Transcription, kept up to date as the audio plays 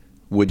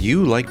Would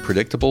you like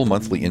predictable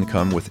monthly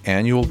income with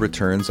annual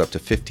returns up to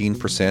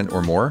 15%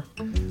 or more?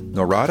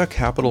 Norada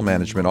Capital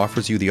Management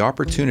offers you the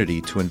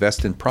opportunity to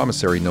invest in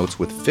promissory notes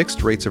with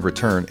fixed rates of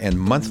return and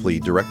monthly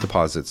direct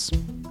deposits.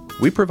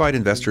 We provide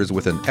investors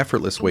with an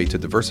effortless way to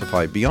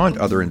diversify beyond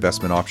other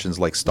investment options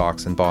like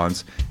stocks and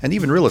bonds, and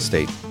even real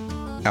estate.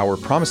 Our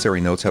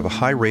promissory notes have a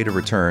high rate of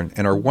return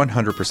and are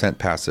 100%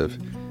 passive.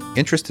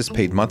 Interest is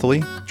paid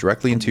monthly,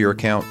 directly into your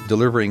account,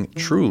 delivering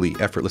truly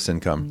effortless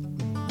income.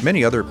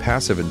 Many other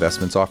passive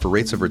investments offer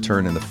rates of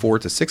return in the 4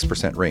 to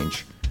 6%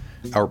 range.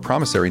 Our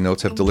promissory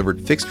notes have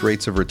delivered fixed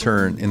rates of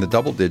return in the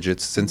double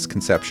digits since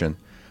conception.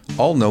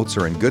 All notes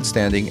are in good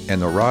standing,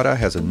 and Norada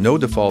has a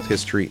no-default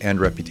history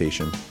and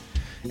reputation.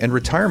 And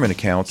retirement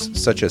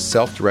accounts, such as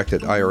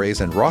self-directed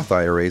IRAs and Roth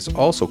IRAs,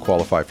 also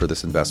qualify for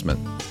this investment.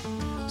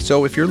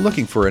 So if you're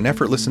looking for an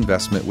effortless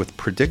investment with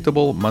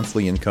predictable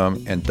monthly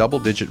income and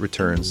double-digit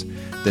returns,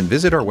 then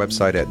visit our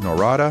website at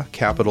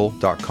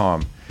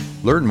noradacapital.com.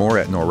 Learn more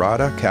at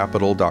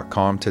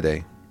noradacapital.com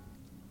today.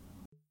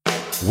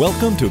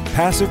 Welcome to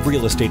Passive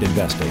Real Estate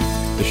Investing,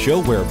 the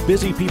show where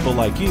busy people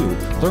like you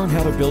learn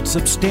how to build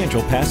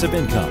substantial passive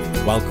income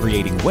while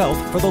creating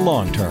wealth for the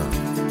long term.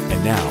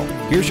 And now,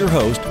 here's your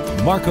host,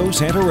 Marco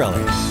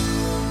Santarelli.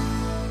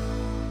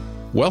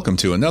 Welcome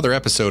to another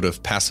episode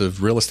of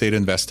Passive Real Estate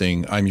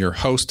Investing. I'm your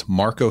host,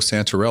 Marco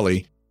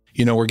Santarelli.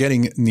 You know, we're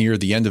getting near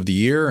the end of the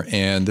year,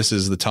 and this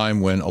is the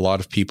time when a lot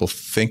of people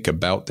think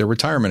about their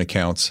retirement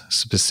accounts,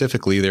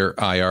 specifically their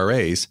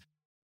IRAs.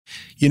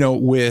 You know,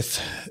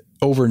 with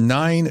over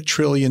 $9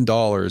 trillion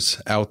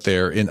out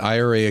there in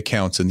IRA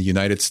accounts in the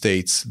United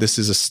States, this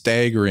is a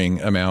staggering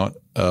amount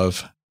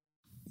of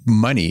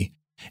money,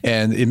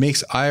 and it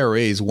makes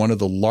IRAs one of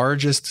the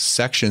largest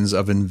sections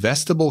of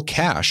investable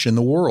cash in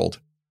the world.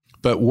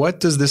 But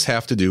what does this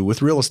have to do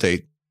with real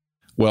estate?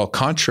 Well,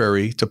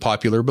 contrary to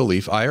popular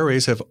belief,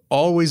 IRAs have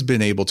always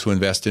been able to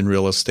invest in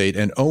real estate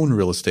and own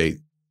real estate.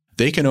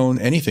 They can own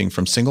anything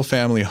from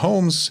single-family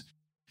homes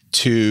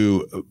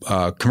to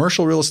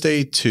commercial real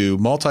estate to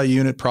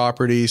multi-unit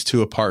properties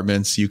to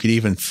apartments. You could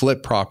even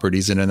flip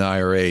properties in an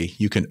IRA.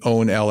 You can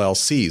own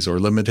LLCs or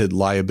limited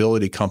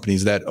liability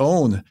companies that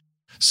own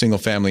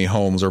single-family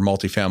homes or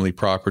multifamily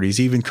properties,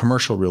 even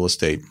commercial real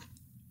estate.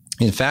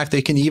 In fact,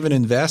 they can even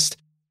invest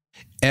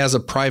as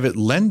a private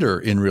lender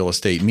in real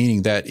estate,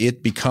 meaning that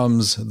it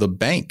becomes the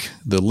bank,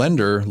 the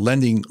lender,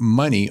 lending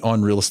money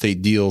on real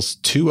estate deals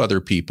to other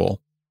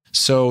people.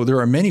 So there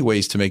are many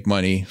ways to make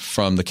money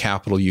from the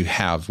capital you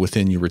have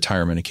within your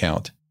retirement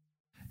account.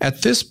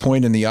 At this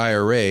point in the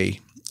IRA,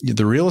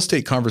 the real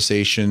estate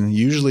conversation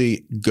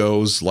usually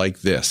goes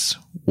like this.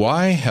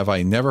 Why have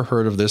I never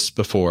heard of this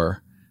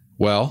before?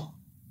 Well,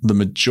 the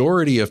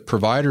majority of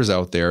providers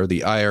out there,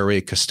 the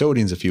IRA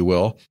custodians, if you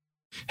will,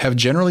 have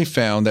generally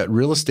found that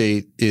real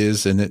estate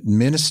is an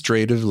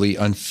administratively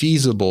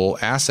unfeasible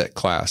asset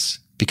class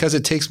because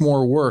it takes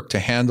more work to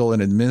handle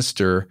and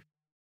administer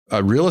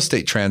a real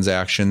estate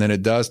transaction than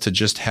it does to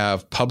just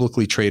have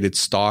publicly traded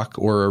stock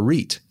or a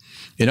REIT.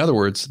 In other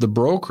words, the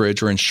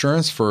brokerage or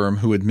insurance firm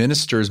who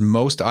administers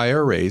most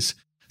IRAs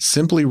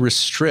simply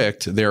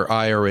restrict their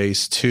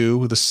IRAs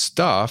to the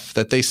stuff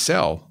that they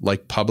sell,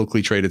 like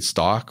publicly traded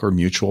stock or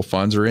mutual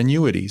funds or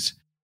annuities.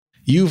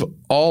 You've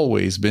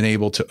always been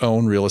able to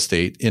own real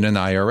estate in an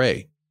IRA,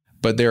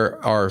 but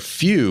there are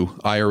few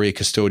IRA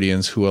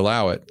custodians who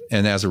allow it.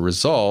 And as a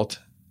result,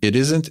 it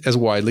isn't as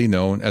widely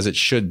known as it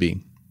should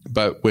be.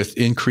 But with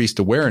increased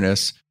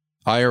awareness,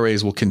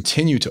 IRAs will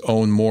continue to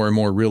own more and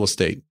more real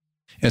estate.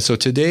 And so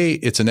today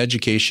it's an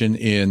education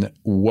in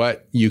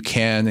what you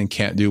can and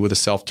can't do with a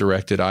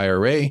self-directed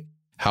IRA,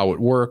 how it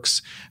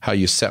works, how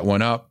you set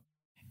one up.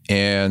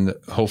 And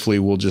hopefully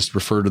we'll just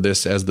refer to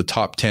this as the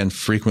top 10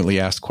 frequently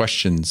asked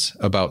questions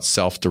about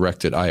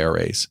self-directed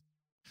IRAs.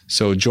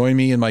 So join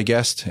me and my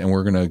guest, and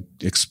we're going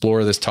to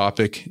explore this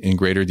topic in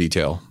greater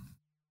detail.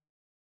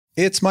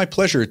 It's my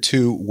pleasure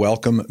to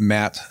welcome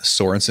Matt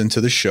Sorensen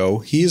to the show.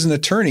 He is an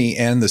attorney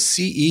and the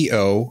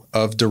CEO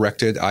of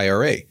Directed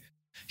IRA.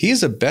 He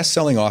is a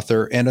best-selling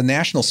author and a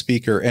national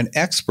speaker and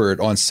expert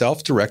on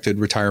self-directed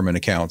retirement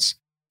accounts.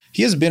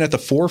 He has been at the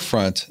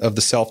forefront of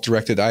the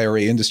self-directed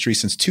IRA industry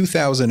since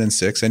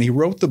 2006, and he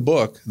wrote the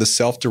book, The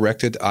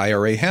Self-Directed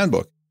IRA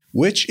Handbook,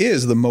 which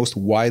is the most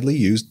widely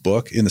used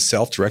book in the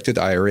self-directed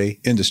IRA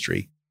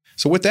industry.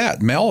 So with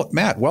that,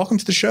 Matt, welcome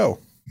to the show.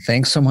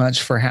 Thanks so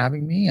much for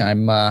having me. I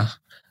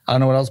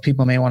don't know what else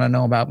people may want to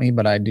know about me,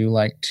 but I do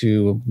like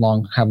to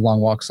have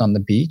long walks on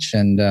the beach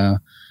and,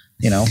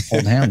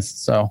 hold hands.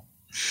 So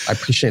I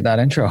appreciate that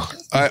intro.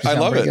 I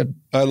love it. Good.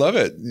 I love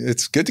it.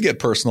 It's good to get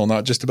personal,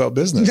 not just about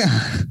business.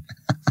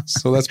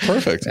 So that's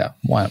perfect. Yeah.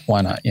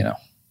 Why not?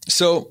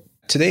 So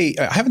today,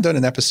 I haven't done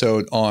an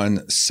episode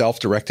on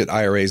self-directed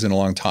IRAs in a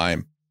long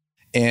time.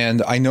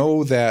 And I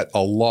know that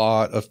a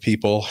lot of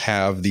people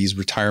have these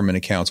retirement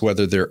accounts,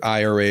 whether they're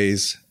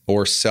IRAs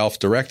or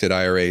self-directed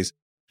IRAs.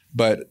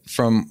 But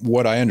from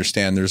what I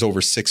understand, there's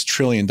over $6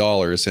 trillion.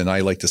 And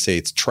I like to say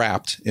it's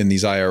trapped in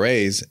these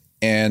IRAs.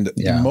 And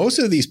most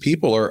of these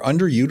people are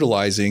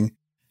underutilizing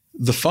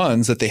the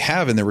funds that they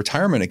have in their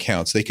retirement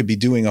accounts. They could be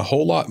doing a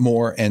whole lot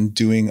more and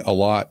doing a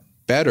lot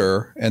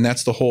better. And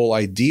that's the whole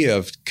idea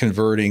of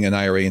converting an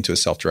IRA into a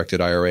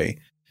self-directed IRA.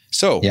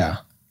 So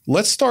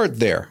let's start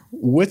there.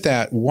 With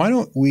that, why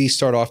don't we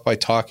start off by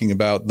talking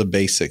about the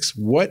basics?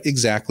 What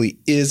exactly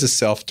is a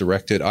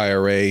self-directed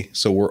IRA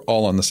so we're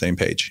all on the same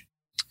page?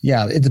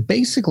 Yeah, it's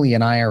basically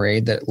an IRA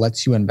that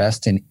lets you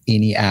invest in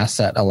any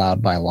asset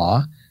allowed by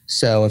law.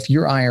 So if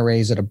your IRA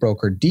is at a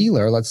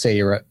broker-dealer, let's say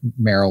you're at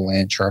Merrill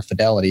Lynch or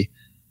Fidelity,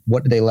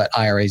 what do they let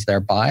IRAs there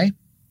buy?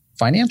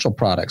 Financial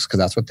products, because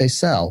that's what they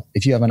sell.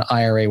 If you have an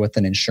IRA with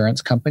an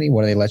insurance company,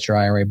 what do they let your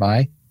IRA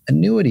buy?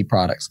 Annuity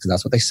products, because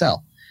that's what they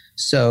sell.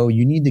 So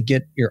you need to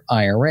get your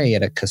IRA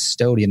at a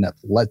custodian that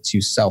lets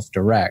you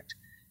self-direct.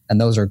 And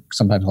those are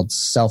sometimes called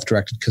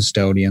self-directed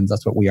custodians.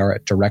 That's what we are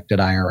at Directed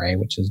IRA,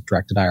 which is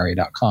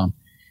directedira.com.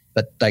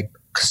 But like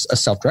a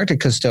self-directed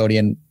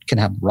custodian can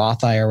have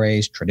Roth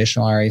IRAs,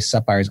 traditional IRAs,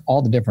 SEP IRAs,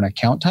 all the different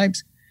account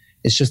types.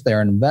 It's just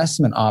their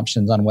investment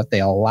options on what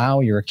they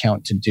allow your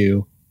account to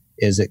do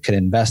is it could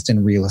invest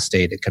in real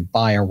estate. It could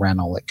buy a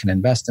rental. It can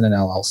invest in an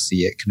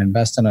LLC. It can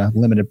invest in a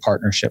limited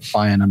partnership,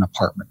 buying an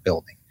apartment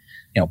building,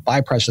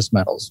 buy precious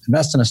metals,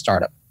 invest in a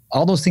startup.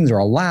 All those things are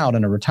allowed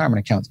in a retirement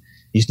account.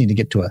 You just need to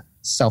get to a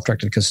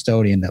self-directed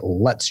custodian that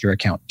lets your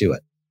account do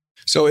it.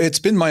 So it's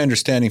been my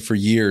understanding for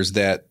years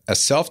that a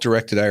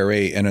self-directed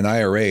IRA and an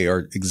IRA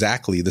are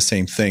exactly the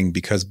same thing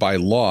because by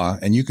law,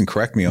 and you can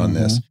correct me on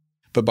this,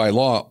 but by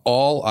law,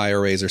 all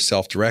IRAs are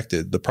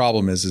self-directed. The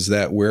problem is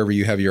that wherever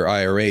you have your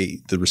IRA,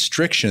 the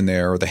restriction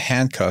there or the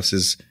handcuffs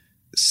is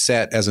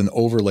set as an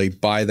overlay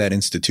by that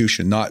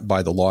institution, not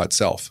by the law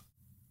itself.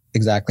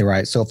 Exactly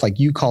right. So if like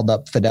you called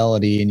up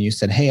Fidelity and you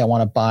said, hey, I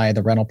want to buy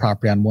the rental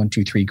property on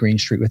 123 Green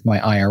Street with my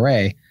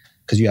IRA,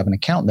 because you have an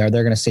account there,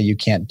 they're going to say you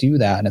can't do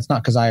that. And it's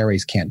not because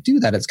IRAs can't do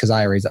that. It's because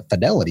IRAs at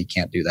Fidelity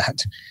can't do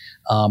that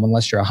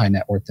unless you're a high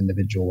net worth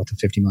individual with a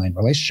 50 million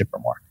relationship or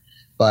more.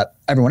 But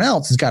everyone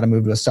else has got to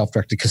move to a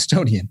self-directed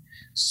custodian.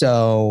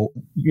 So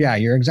yeah,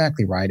 you're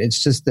exactly right.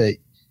 It's just that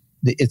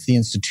it's the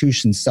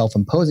institution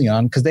self-imposing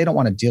on because they don't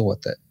want to deal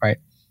with it, right?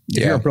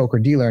 If you're a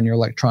broker-dealer and you're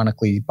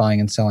electronically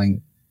buying and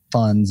selling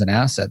funds and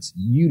assets,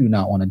 you do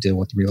not want to deal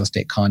with real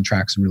estate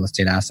contracts and real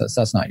estate assets.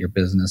 That's not your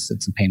business.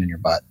 It's a pain in your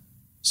butt.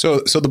 So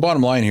the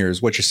bottom line here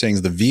is what you're saying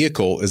is the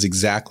vehicle is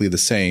exactly the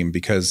same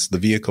because the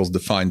vehicle is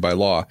defined by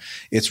law.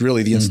 It's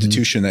really the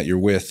institution that you're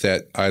with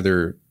that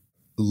either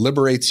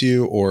liberates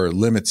you or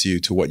limits you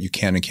to what you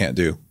can and can't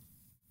do.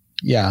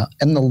 Yeah.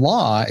 And the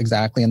law,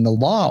 exactly. And the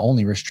law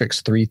only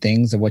restricts 3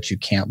 things of what you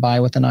can't buy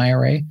with an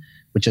IRA,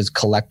 which is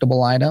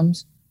collectible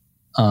items,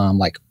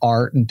 like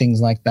art and things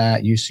like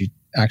that. You should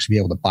actually be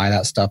able to buy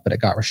that stuff, but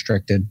it got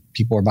restricted.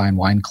 People were buying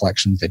wine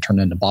collections. They turned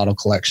into bottle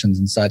collections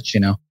and such,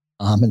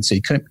 and so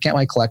you can't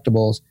buy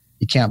collectibles.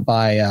 You can't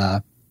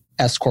buy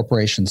S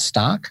corporation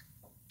stock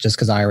just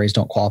because IRAs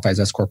don't qualify as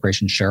S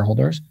corporation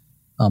shareholders.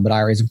 But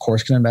IRAs, of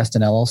course, can invest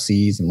in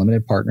LLCs and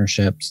limited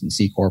partnerships and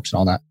C corps and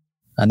all that.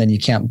 And then you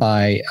can't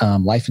buy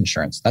life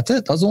insurance. That's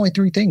it. Those are only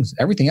 3 things.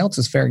 Everything else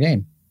is fair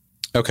game.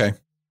 Okay.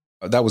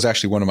 That was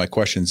actually one of my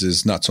questions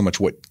is not so much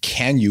what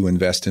can you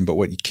invest in, but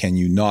what can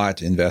you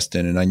not invest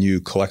in? And I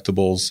knew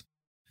collectibles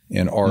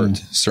and art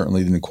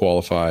certainly didn't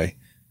qualify.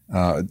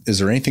 Is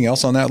there anything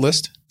else on that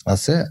list?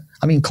 That's it.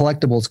 I mean,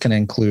 collectibles can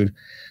include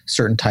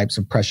certain types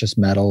of precious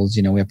metals.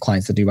 We have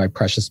clients that do buy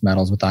precious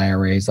metals with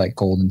IRAs like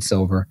gold and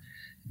silver.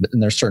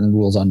 And there's certain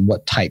rules on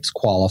what types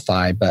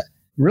qualify, but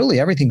really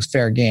everything's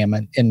fair game.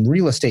 And in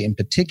real estate in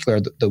particular,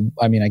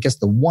 I guess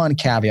the one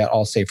caveat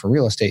I'll say for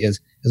real estate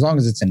is as long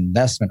as it's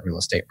investment real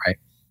estate, right?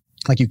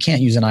 Like you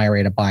can't use an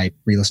IRA to buy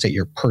real estate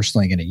you're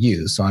personally going to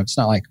use. So it's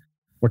not like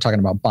we're talking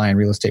about buying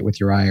real estate with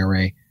your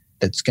IRA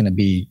that's going to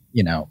be,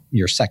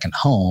 your second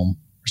home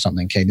or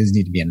something. Okay, these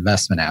need to be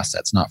investment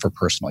assets, not for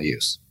personal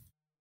use.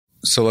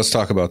 So let's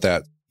talk about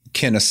that.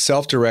 Can a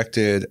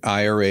self-directed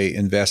IRA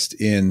invest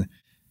in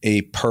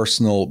a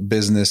personal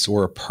business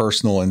or a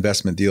personal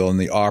investment deal? And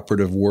the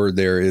operative word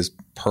there is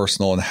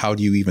personal. And how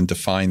do you even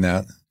define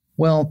that?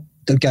 Well,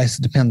 it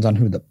depends on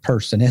who the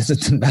person is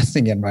it's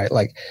investing in, right?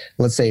 Like,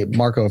 let's say,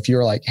 Marco, if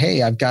you're like,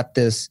 hey, I've got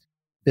this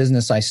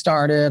business I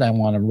started, I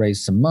want to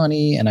raise some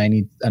money and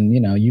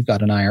you've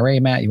got an IRA,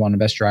 Matt, you want to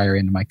invest your IRA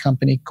into my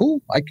company.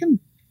 Cool. I can,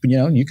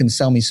 you can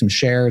sell me some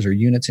shares or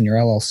units in your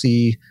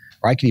LLC,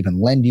 or I could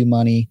even lend you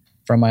money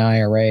from my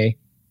IRA.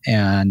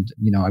 And,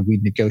 we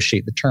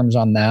negotiate the terms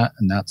on that.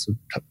 And that's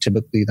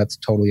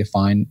totally a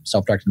fine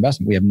self-directed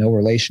investment. We have no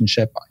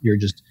relationship.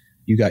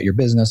 You got your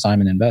business.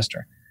 I'm an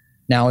investor.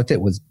 Now, if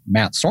it was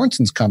Matt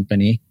Sorensen's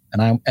company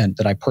and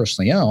that I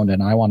personally owned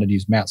and I wanted to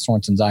use Matt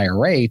Sorensen's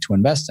IRA to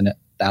invest in it,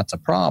 that's a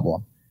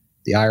problem.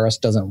 The IRS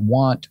doesn't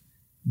want,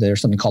 there's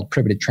something called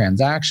prohibited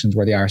transactions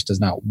where the IRS does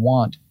not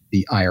want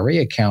the IRA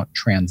account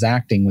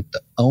transacting with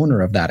the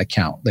owner of that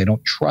account. They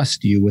don't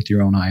trust you with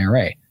your own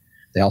IRA.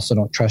 They also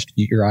don't trust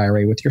your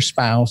IRA with your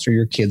spouse or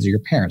your kids or your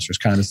parents. There's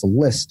kind of this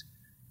list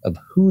of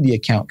who the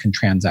account can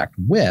transact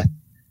with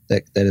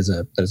that is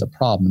a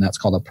problem, and that's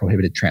called a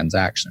prohibited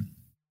transaction.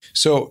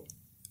 So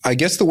I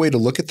guess the way to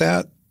look at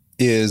that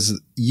is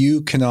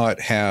you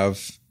cannot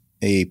have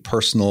a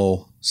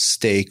personal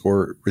stake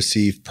or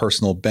receive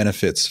personal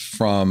benefits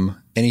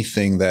from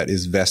anything that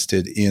is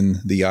vested in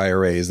the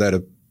IRA. Is that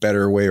a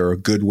better way or a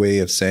good way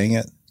of saying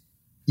it?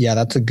 Yeah,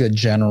 that's a good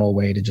general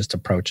way to just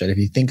approach it. If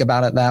you think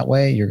about it that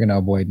way, you're going to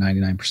avoid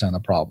 99% of the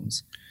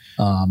problems,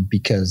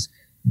 because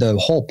the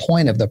whole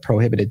point of the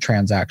prohibited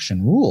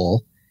transaction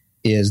rule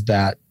is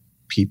that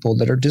people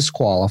that are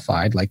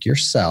disqualified, like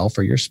yourself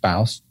or your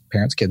spouse,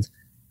 parents, kids,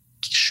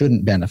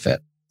 shouldn't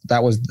benefit.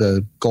 That was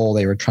the goal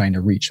they were trying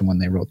to reach when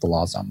they wrote the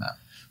laws on that.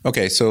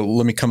 Okay, so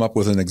let me come up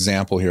with an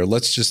example here.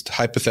 Let's just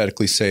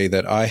hypothetically say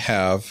that I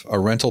have a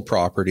rental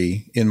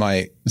property in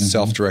my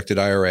self-directed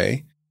IRA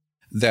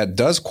that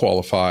does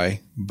qualify,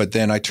 but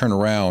then I turn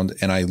around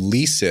and I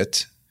lease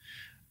it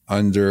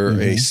under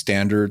a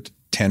standard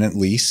tenant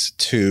lease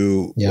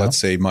to, let's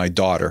say, my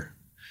daughter.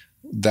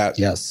 That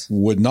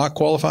would not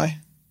qualify?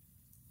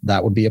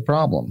 That would be a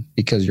problem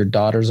because your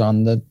daughter's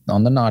on the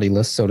naughty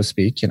list, so to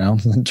speak,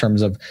 in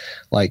terms of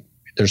like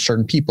there's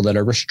certain people that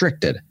are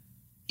restricted,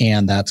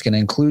 and that's going to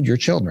include your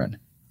children.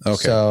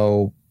 Okay.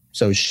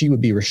 So she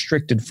would be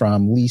restricted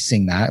from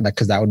leasing that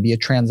because that would be a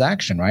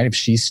transaction, right? If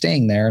she's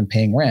staying there and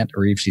paying rent,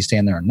 or if she's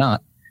staying there or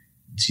not,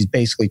 she's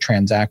basically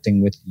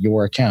transacting with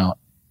your account.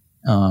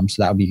 So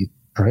that would be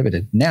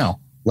prohibited. Now,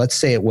 let's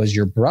say it was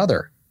your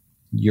brother.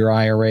 Your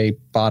IRA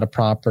bought a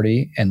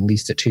property and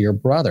leased it to your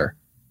brother.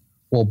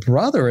 Well,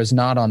 brother is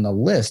not on the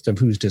list of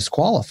who's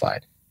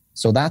disqualified.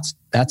 So that's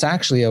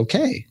actually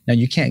okay. Now,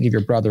 you can't give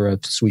your brother a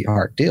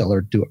sweetheart deal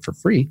or do it for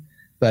free.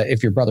 But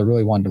if your brother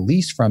really wanted to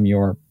lease from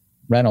your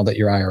rental that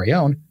your IRA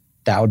owned,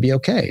 that would be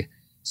okay.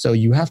 So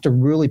you have to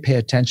really pay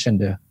attention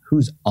to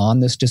who's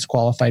on this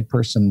disqualified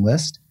person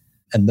list.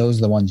 And those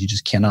are the ones you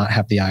just cannot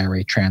have the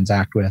IRA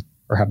transact with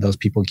or have those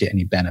people get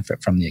any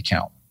benefit from the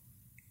account.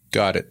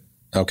 Got it.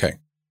 Okay.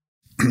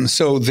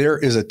 So there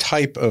is a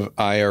type of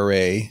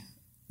IRA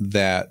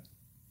that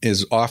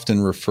is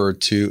often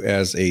referred to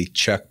as a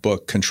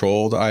checkbook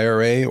controlled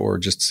IRA or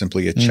just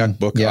simply a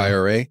checkbook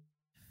IRA.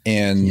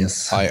 And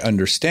I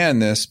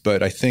understand this,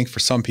 but I think for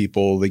some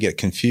people, they get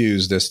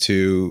confused as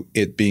to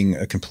it being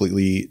a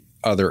completely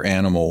other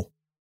animal.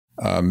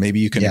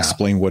 Maybe you can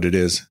explain what it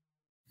is.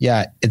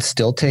 Yeah, it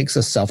still takes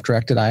a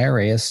self-directed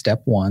IRA as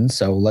step one.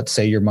 So let's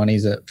say your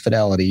money's at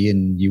Fidelity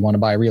and you want to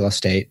buy real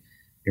estate.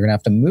 You're going to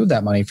have to move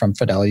that money from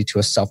Fidelity to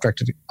a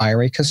self-directed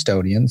IRA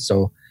custodian.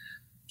 So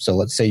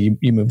let's say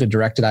you moved a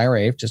directed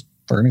IRA, just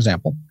for an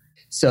example.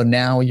 So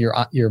now your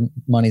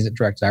money's at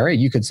directed IRA.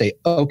 You could say,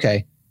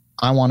 okay,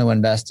 I want to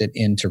invest it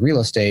into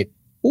real estate,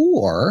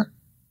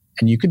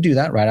 and you could do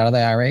that right out of the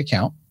IRA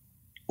account.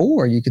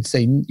 Or you could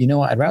say, you know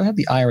what, I'd rather have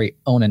the IRA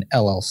own an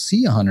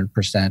LLC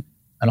 100%, and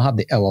I'll have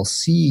the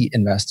LLC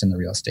invest in the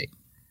real estate.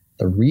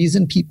 The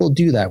reason people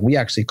do that, we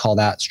actually call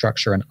that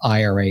structure an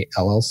IRA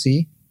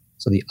LLC.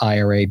 So the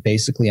IRA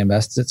basically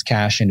invests its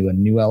cash into a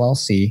new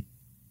LLC.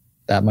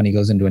 That money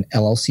goes into an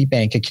LLC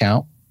bank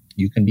account.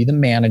 You can be the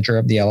manager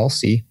of the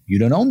LLC. You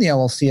don't own the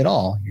LLC at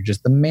all. You're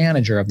just the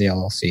manager of the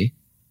LLC.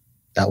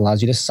 That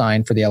allows you to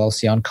sign for the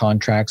LLC on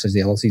contracts as the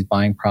LLC is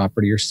buying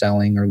property or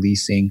selling or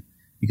leasing.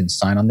 You can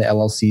sign on the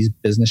LLC's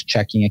business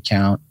checking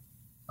account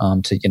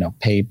to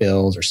pay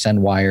bills or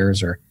send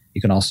wires, or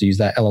you can also use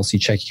that LLC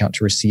checking account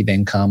to receive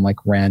income like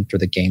rent or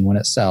the gain when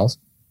it sells.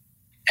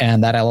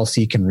 And that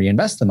LLC can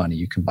reinvest the money.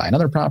 You can buy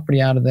another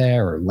property out of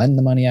there or lend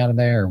the money out of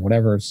there or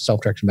whatever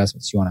self-directed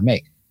investments you want to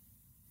make.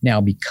 Now,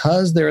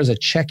 because there is a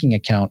checking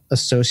account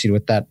associated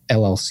with that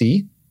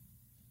LLC,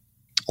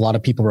 a lot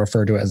of people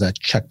refer to it as a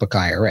checkbook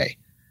IRA,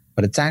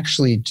 but it's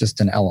actually just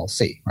an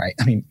LLC, right?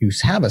 I mean, you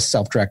have a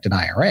self-directed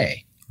IRA,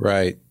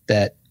 right?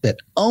 That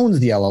owns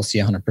the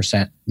LLC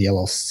 100%. The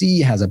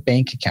LLC has a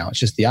bank account. It's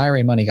just the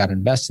IRA money got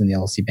invested in the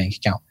LLC bank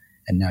account,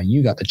 and now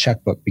you got the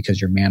checkbook because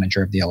you're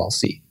manager of the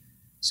LLC.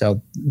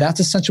 So that's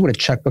essentially what a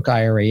checkbook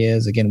IRA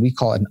is. Again, we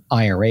call it an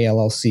IRA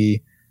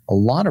LLC. A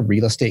lot of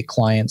real estate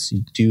clients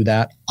do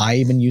that. I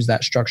even use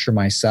that structure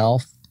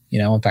myself.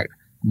 In fact,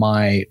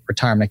 my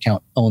retirement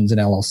account owns an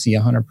LLC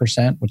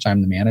 100%, which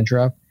I'm the manager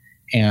of.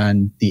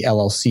 And the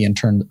LLC in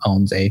turn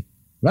owns a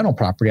rental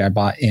property I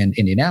bought in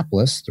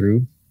Indianapolis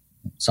through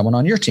someone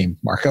on your team,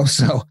 Marco.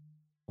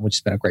 Which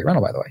has been a great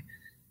rental, by the way.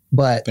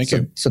 But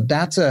so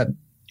that's a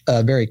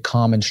very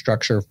common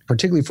structure,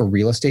 particularly for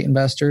real estate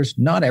investors.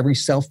 Not every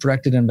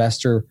self-directed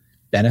investor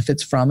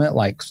benefits from it.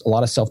 Like a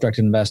lot of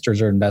self-directed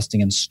investors are investing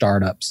in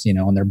startups,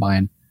 and they're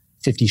buying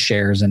 50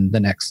 shares in the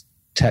next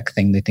tech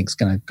thing they think is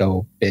going to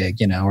go big,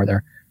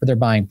 or they're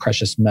buying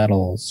precious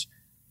metals,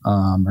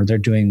 or they're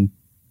doing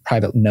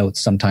private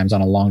notes sometimes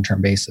on a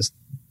long-term basis.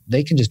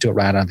 They can just do it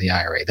right out of the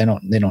IRA. They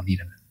don't need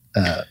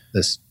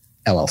this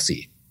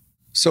LLC.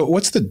 So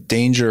what's the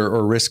danger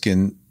or risk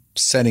in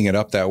setting it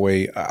up that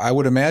way? I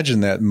would imagine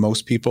that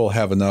most people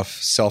have enough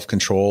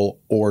self-control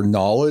or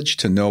knowledge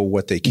to know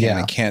what they can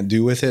and can't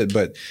do with it.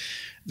 But,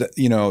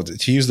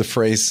 to use the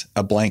phrase,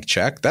 a blank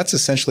check, that's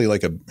essentially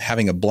like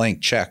having a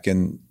blank check.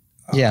 And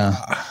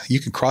you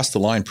can cross the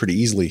line pretty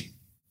easily.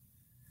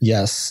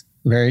 Yes,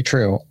 very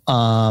true.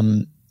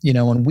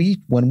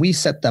 when we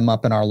set them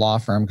up in our law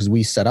firm, because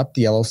we set up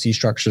the LLC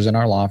structures in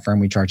our law firm,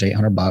 we charge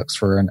 $800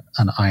 for an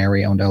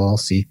IRA owned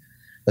LLC.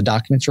 The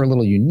documents are a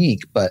little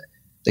unique, but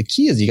the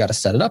key is you got to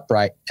set it up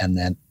right and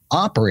then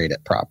operate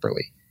it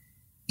properly.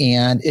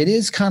 And it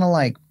is kind of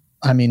like,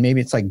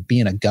 maybe it's like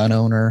being a gun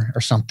owner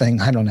or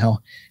something. I don't know.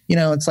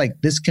 It's like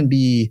this can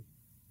be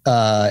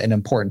an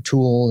important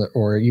tool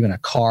or even a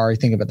car.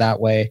 Think of it that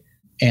way.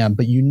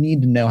 But you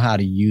need to know how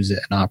to use it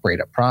and operate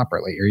it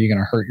properly, or you're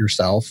going to hurt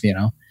yourself,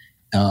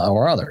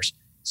 or others.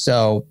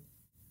 So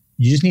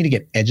you just need to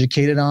get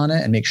educated on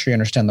it and make sure you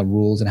understand the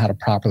rules and how to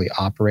properly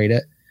operate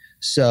it.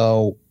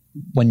 So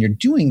when you're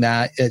doing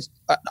that,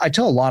 I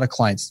tell a lot of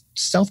clients,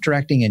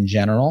 self-directing in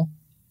general,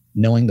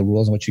 knowing the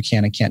rules and what you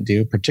can and can't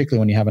do, particularly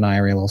when you have an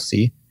IRA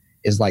LLC,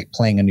 is like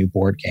playing a new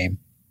board game.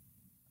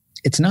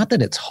 It's not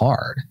that it's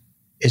hard.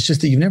 It's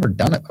just that you've never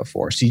done it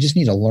before. So you just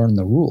need to learn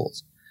the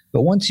rules.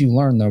 But once you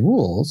learn the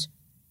rules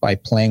by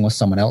playing with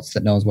someone else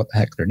that knows what the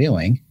heck they're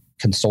doing,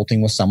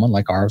 consulting with someone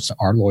like our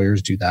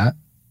lawyers do that,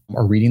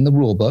 or reading the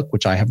rule book,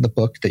 which I have the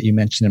book that you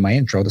mentioned in my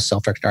intro, the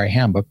Self-Directed IRA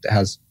Handbook, that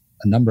has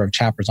a number of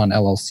chapters on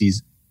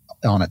LLCs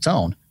on its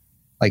own.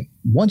 Like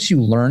once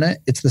you learn it,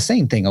 it's the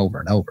same thing over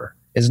and over.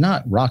 It's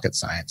not rocket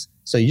science.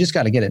 So you just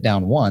got to get it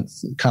down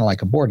once, kind of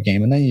like a board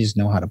game, and then you just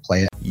know how to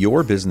play it.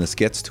 Your business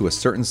gets to a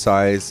certain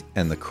size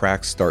and the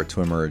cracks start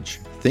to emerge.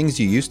 Things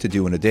you used to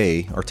do in a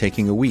day are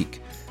taking a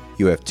week.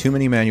 You have too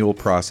many manual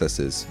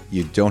processes.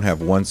 You don't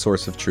have one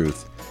source of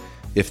truth.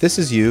 If this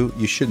is you,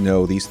 you should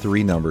know these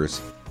three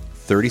numbers: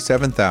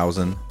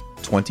 37,000,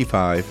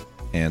 25,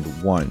 and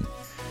 1.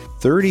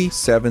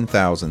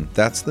 37,000,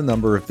 that's the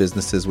number of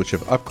businesses which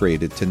have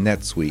upgraded to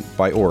NetSuite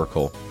by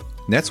Oracle.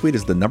 NetSuite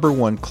is the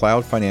 #1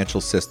 cloud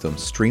financial system,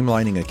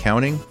 streamlining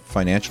accounting,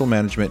 financial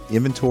management,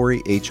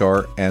 inventory,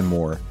 HR, and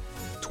more.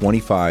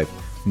 25.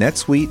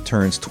 NetSuite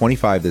turns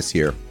 25 this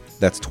year.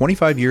 That's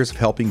 25 years of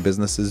helping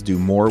businesses do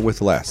more with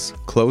less,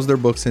 close their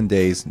books in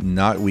days,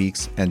 not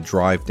weeks, and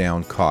drive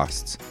down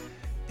costs.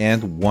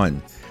 And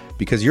 1.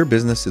 Because your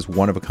business is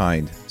one of a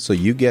kind, so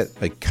you get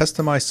a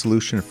customized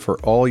solution for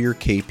all your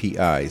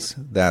KPIs,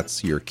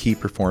 that's your key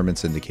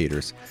performance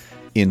indicators,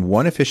 in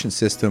one efficient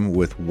system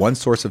with one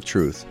source of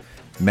truth.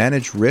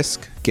 Manage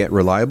risk, get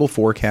reliable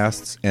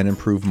forecasts, and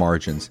improve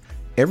margins.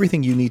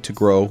 Everything you need to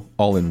grow,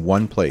 all in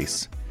one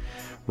place.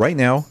 Right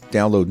now,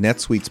 download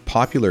NetSuite's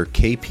popular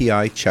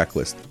KPI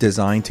checklist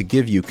designed to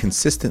give you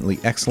consistently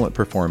excellent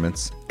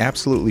performance,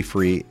 absolutely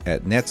free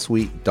at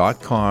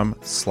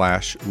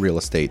netsuite.com/real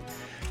estate.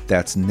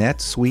 That's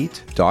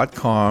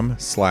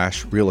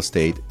netsuite.com/real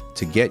estate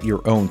to get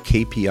your own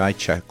KPI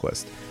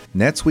checklist.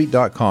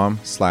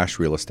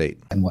 netsuite.com/real estate.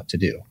 And what to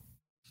do.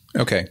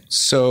 Okay,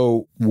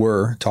 so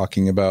we're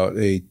talking about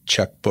a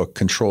checkbook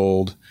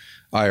controlled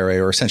IRA,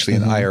 or essentially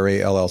an IRA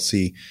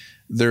LLC.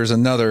 There's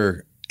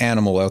another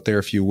animal out there,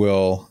 if you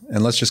will,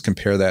 and let's just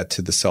compare that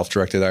to the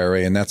self-directed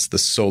IRA, and that's the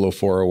solo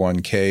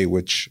 401k,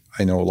 which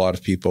I know a lot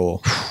of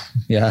people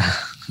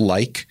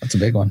like. That's a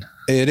big one.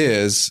 It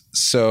is.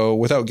 So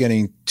without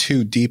getting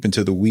too deep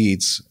into the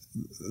weeds,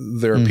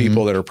 there are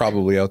people that are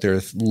probably out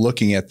there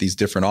looking at these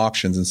different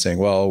options and saying,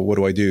 well, what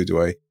do I do?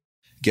 Do I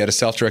get a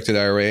self-directed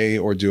IRA,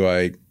 or do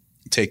I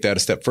take that a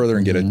step further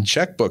and get a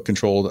checkbook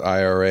controlled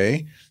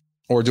IRA?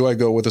 Or do I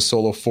go with a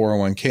solo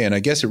 401k? And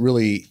I guess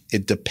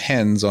it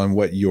depends on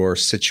what your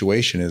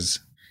situation is.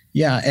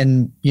 Yeah.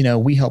 And,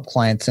 we help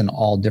clients in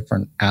all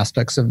different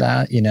aspects of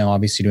that.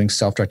 Obviously doing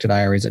self-directed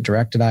IRAs, a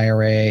directed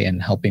IRA,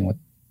 and helping with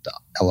the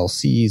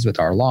LLCs with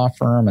our law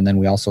firm. And then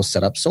we also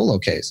set up solo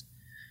Ks.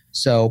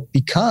 So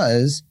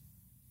because,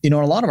 a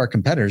lot of our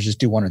competitors just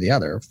do one or the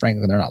other.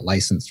 Frankly, they're not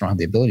licensed, don't have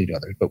the ability to do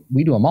others, but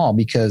we do them all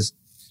because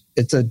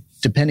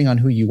depending on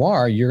who you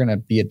are, you're going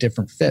to be a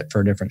different fit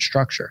for a different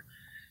structure.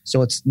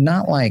 So it's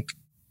not like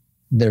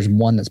there's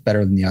one that's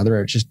better than the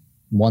other. It's just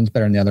one's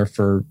better than the other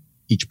for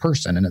each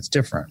person, and it's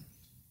different.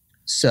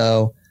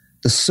 So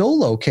the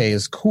solo K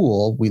is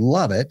cool. We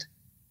love it,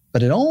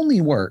 but it only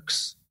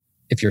works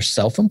if you're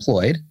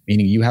self-employed,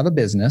 meaning you have a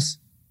business,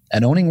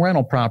 and owning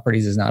rental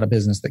properties is not a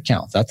business that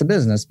counts. That's a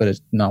business, but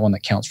it's not one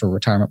that counts for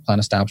retirement plan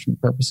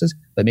establishment purposes.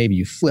 But maybe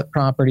you flip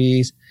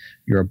properties,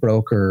 you're a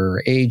broker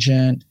or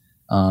agent,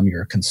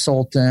 you're a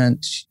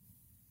consultant,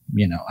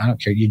 I don't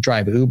care. You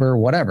drive Uber,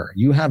 whatever.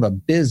 You have a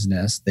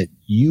business that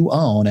you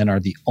own and are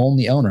the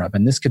only owner of.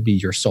 And this could be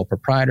your sole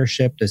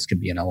proprietorship. This could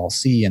be an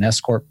LLC, an S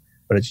Corp,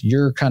 but it's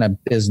your kind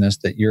of business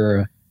that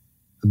you're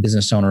a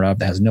business owner of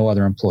that has no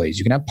other employees.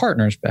 You can have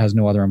partners, but has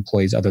no other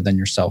employees other than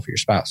yourself or your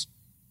spouse.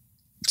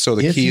 So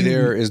the key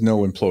there is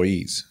no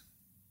employees.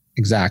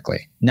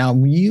 Exactly. Now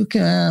you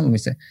can, let me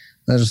say,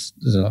 there's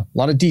a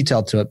lot of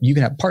detail to it. You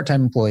can have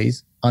part-time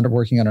employees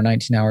working under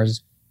 19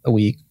 hours a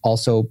week.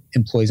 Also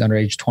employees under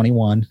age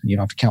 21. You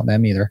don't have to count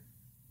them either.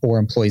 Or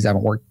employees that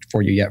haven't worked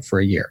for you yet for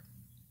a year.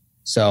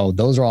 So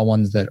those are all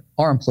ones that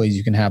are employees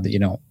you can have that you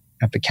don't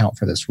have to count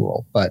for this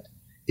rule. But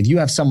if you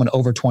have someone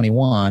over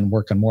 21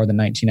 working more than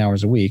 19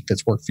 hours a week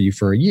that's worked for you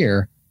for a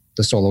year,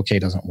 the solo K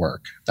doesn't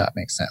work, if that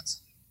makes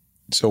sense.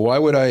 So why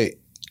would I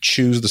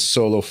choose the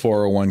solo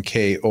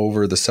 401k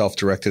over the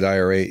self-directed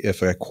IRA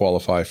if I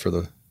qualify for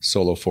the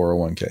solo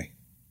 401k?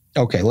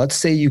 Okay, let's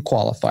say you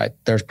qualify.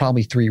 There's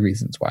probably 3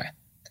 reasons why.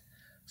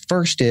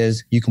 First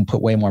is you can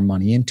put way more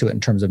money into it in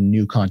terms of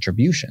new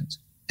contributions.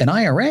 An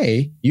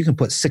IRA, you can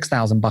put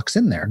 $6,000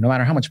 in there. No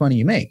matter how much money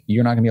you make,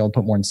 you're not going to be able to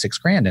put more than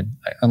 $6,000 in.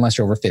 Unless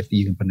you're over 50,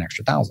 you can put an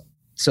extra $1,000.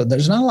 So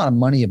there's not a lot of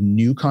money of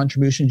new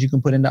contributions you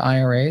can put into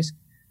IRAs.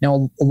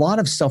 Now, a lot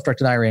of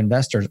self-directed IRA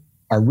investors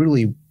are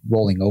really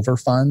rolling over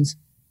funds.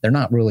 They're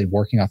not really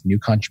working off new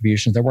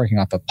contributions. They're working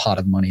off a pot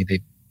of money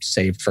they've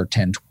saved for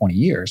 10, 20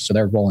 years. So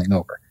they're rolling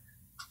over.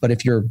 But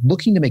if you're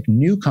looking to make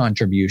new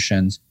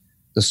contributions,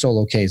 the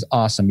solo K is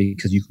awesome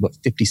because you can put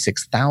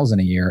 $56,000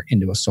 a year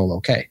into a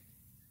solo K.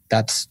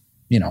 That's,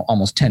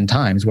 almost 10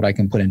 times what I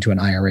can put into an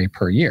IRA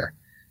per year.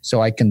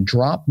 So I can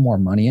drop more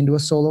money into a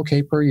solo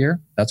K per year.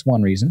 That's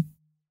one reason.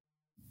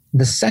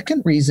 The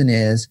second reason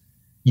is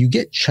you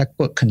get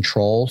checkbook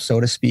control, so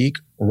to speak,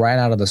 right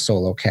out of the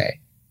solo K.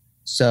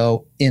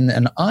 So in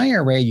an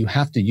IRA, you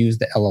have to use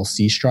the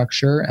LLC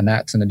structure, and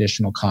that's an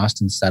additional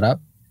cost and setup.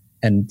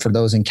 And for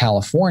those in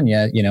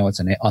California, it's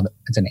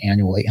an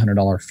annual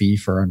 $800 fee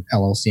for an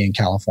LLC in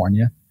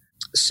California.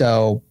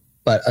 So,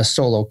 but a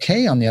solo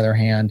K, on the other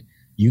hand,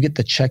 you get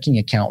the checking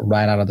account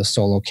right out of the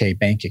solo K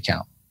bank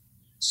account.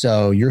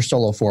 So your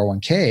solo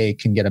 401k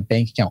can get a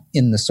bank account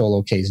in the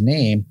solo K's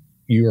name.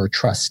 You're a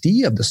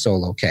trustee of the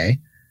solo K,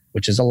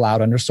 which is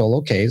allowed under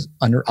solo Ks.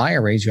 Under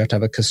IRAs, you have to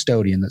have a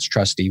custodian that's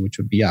trustee, which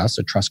would be us,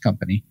 a trust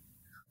company.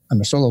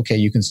 Under solo K,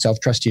 you can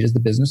self-trustee as the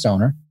business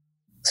owner.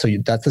 So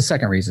that's the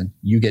second reason.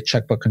 You get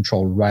checkbook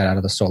control right out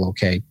of the solo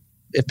K,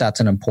 if that's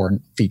an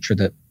important feature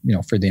that,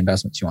 for the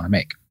investments you want to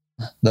make.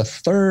 The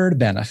third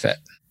benefit.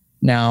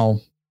 Now,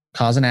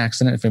 cause an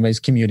accident if anybody's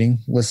commuting,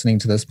 listening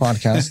to this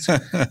podcast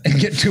and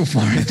get too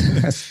far into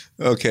this.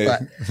 Okay.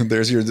 But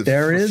there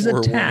is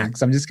a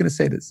tax. I'm just going to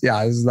say this.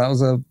 Yeah,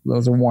 that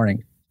was a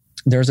warning.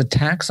 There's a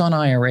tax on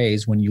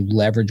IRAs when you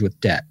leverage with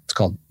debt. It's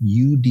called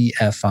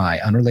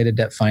UDFI, unrelated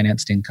debt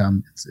financed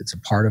income. It's a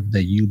part of the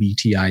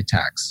UBTI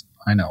tax.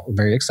 I know,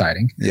 very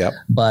exciting. Yep.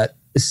 But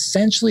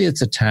essentially,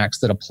 it's a tax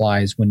that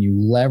applies when you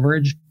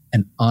leverage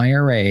an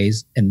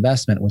IRA's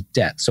investment with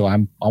debt. So I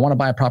want to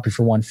buy a property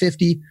for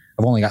 $150.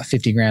 I've only got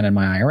 $50,000 in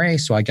my IRA,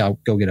 so I go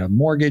get a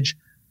mortgage,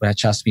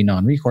 which has to be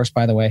non-recourse,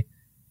 by the way.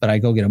 But I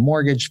go get a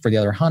mortgage for the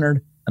other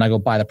 $100, and I go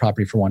buy the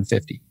property for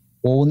 $150.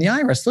 Well, when the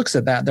IRS looks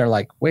at that, they're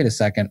like, wait a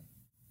second,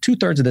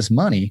 2/3 of this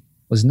money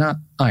was not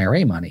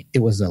IRA money; it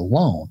was a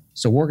loan.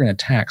 So we're going to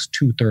tax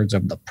 2/3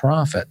 of the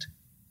profit.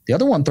 The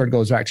other 1/3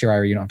 goes back to your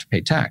IRA. You don't have to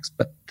pay tax,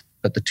 but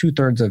the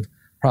 2/3 of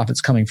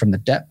profits coming from the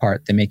debt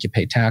part, they make you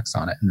pay tax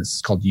on it, and this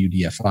is called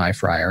UDFI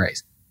for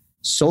IRAs.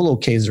 Solo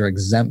Ks are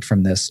exempt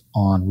from this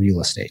on real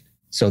estate.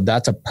 So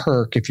that's a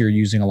perk if you're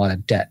using a lot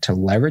of debt to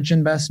leverage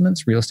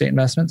investments, real estate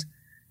investments,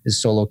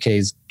 is solo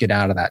Ks get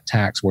out of that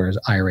tax, whereas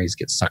IRAs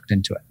get sucked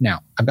into it.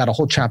 Now, I've got a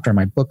whole chapter in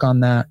my book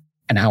on that,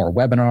 an hour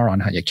webinar on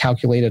how you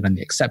calculate it and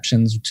the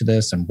exceptions to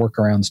this and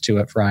workarounds to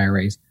it for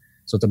IRAs.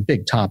 So it's a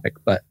big topic,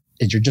 but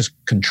if you're just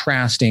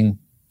contrasting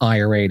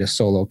IRA to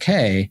solo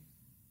K,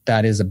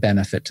 that is a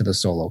benefit to the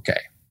solo K.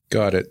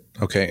 Got it.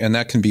 Okay. And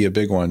that can be a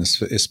big one,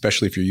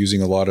 especially if you're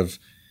using a lot of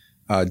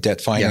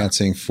debt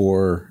financing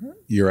for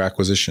your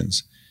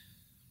acquisitions.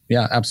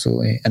 Yeah,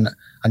 absolutely. And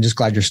I'm just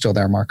glad you're still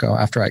there, Marco,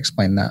 after I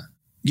explained that.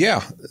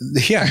 Yeah.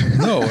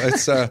 No,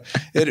 it's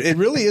it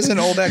really isn't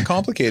all that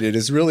complicated.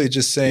 It's really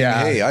just saying,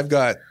 hey,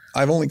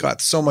 I've only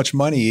got so much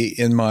money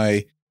in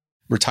my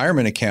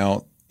retirement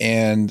account,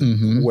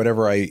 and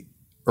whatever I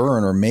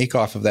earn or make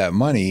off of that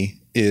money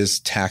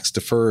is tax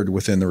deferred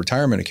within the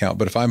retirement account.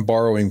 But if I'm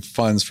borrowing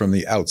funds from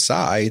the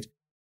outside,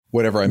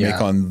 whatever I make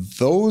on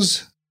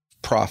those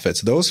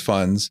profits, those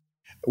funds,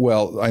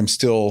 well, I'm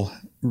still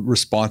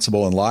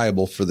responsible and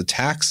liable for the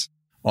tax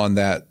on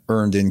that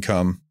earned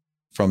income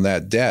from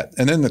that debt.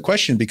 And then the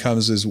question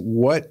becomes is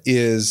what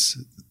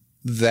is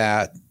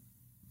that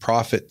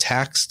profit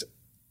taxed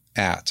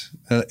at?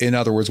 In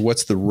other words,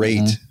 what's the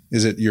rate?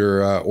 Is it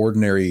your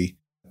ordinary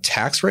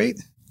tax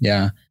rate?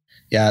 Yeah.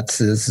 This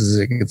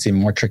is even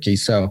more tricky.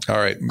 So, all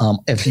right.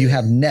 If you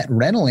have net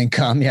rental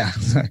income,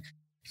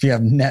 if you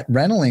have net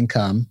rental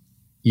income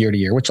year to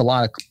year, which a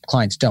lot of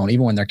clients don't,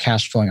 even when they're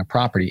cash flowing a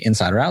property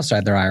inside or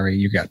outside their IRA,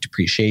 you've got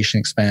depreciation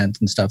expense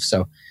and stuff.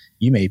 So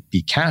you may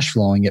be cash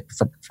flowing it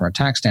from a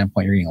tax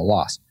standpoint, you're getting a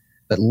loss.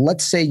 But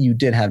let's say you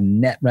did have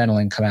net rental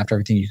income after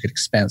everything you could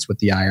expense with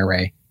the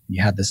IRA.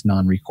 You had this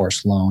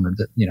non-recourse loan or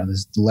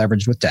this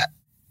leverage with debt.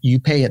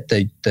 You pay at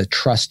the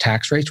trust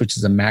tax rate, which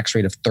is a max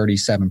rate of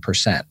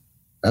 37%.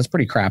 That's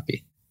pretty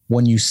crappy.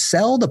 When you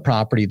sell the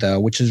property, though,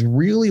 which is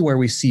really where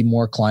we see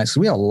more clients, so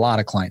we have a lot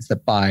of clients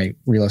that buy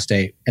real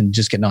estate and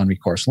just get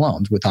non-recourse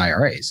loans with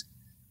IRAs.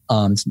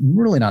 It's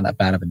really not that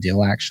bad of a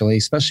deal, actually,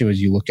 especially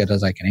as you look at it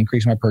as I can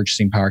increase my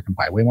purchasing power, I can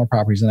buy way more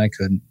properties than I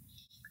could.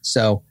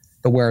 So,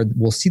 but where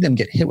we'll see them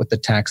get hit with the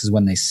taxes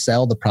when they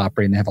sell the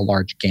property and they have a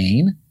large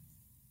gain,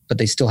 but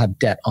they still have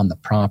debt on the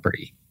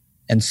property.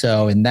 And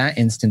so in that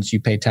instance, you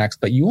pay tax,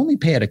 but you only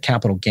pay at a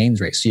capital gains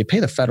rate. So you pay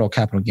the federal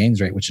capital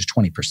gains rate, which is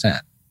 20%.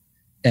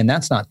 And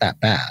that's not that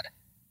bad,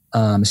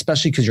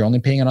 especially because you're only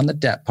paying it on the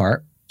debt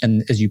part.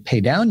 And as you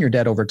pay down your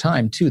debt over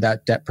time too,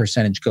 that debt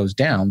percentage goes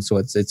down. So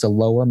it's a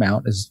lower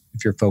amount as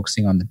if you're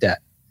focusing on the debt.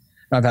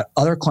 Now, I've had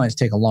other clients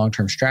take a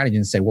long-term strategy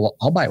and say, well,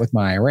 I'll buy it with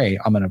my IRA.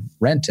 I'm going to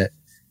rent it,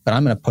 but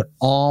I'm going to put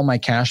all my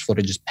cash flow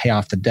to just pay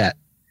off the debt.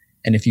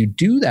 And if you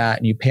do that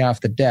and you pay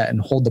off the debt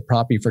and hold the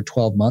property for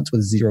 12 months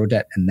with zero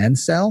debt and then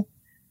sell,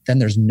 then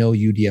there's no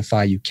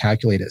UDFI you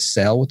calculate at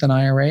sale with an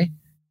IRA,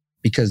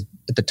 because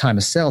at the time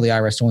of sale, the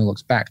IRS only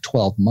looks back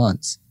 12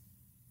 months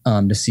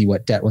to see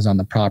what debt was on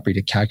the property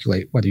to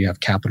calculate whether you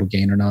have capital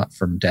gain or not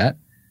from debt.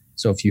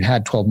 So if you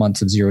had 12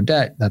 months of zero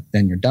debt,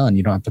 then you're done.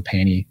 You don't have to pay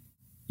any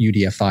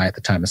UDFI at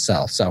the time of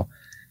sale. So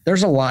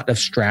there's a lot of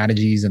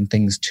strategies and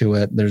things to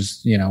it.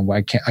 There's,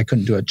 I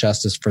couldn't do it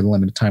justice for the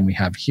limited time we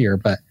have here,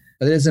 but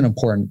it is an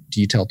important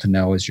detail to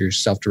know as you're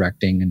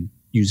self-directing and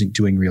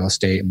doing real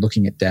estate and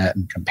looking at debt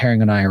and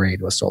comparing an IRA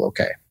to a solo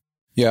K.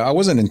 Yeah, I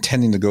wasn't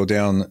intending to go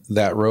down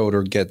that road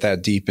or get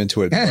that deep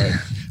into it,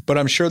 but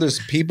I'm sure there's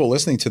people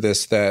listening to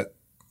this that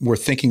were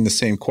thinking the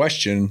same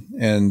question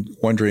and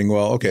wondering,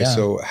 well, okay,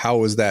 so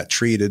how is that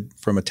treated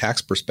from a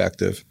tax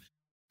perspective?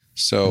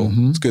 So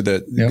it's good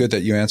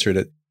that you answered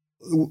it.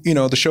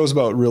 The show's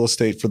about real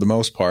estate for the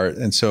most part.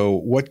 And so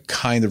what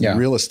kind of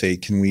real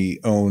estate can we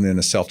own in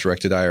a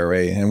self-directed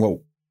IRA, and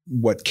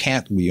what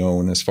can't we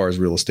own as far as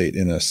real estate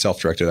in a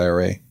self-directed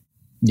IRA?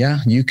 Yeah,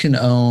 you can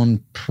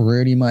own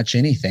pretty much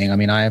anything. I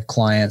mean, I have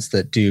clients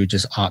that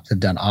have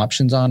done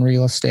options on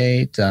real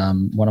estate.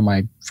 One of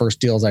my first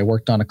deals I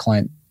worked on, a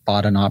client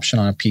bought an option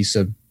on a piece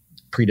of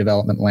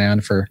pre-development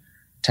land for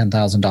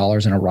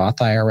 $10,000 in a Roth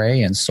IRA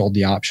and sold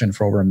the option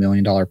for over $1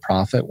 million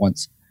profit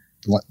once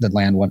the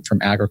land went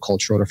from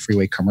agricultural to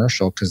freeway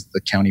commercial because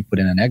the county put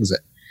in an exit.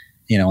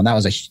 And that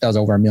was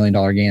over $1 million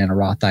gain in a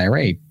Roth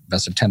IRA,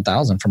 invested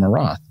 $10,000 from a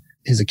Roth.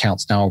 His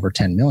account's now over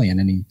 $10 million,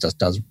 and he just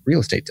does real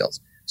estate deals.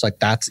 So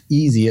that's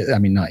easy. I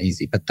mean, not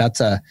easy, but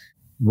that's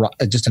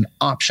just an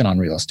option on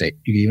real estate.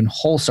 You can even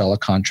wholesale a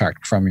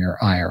contract from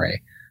your IRA.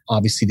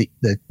 Obviously,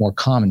 the more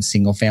common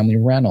single family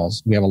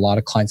rentals. We have a lot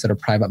of clients that are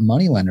private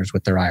money lenders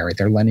with their IRA.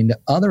 They're lending to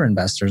other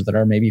investors that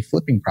are maybe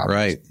flipping properties.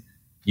 Right.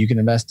 You can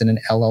invest in an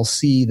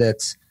LLC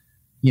that's,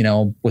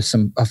 with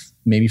some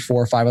maybe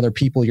 4 or 5 other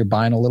people. You're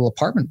buying a little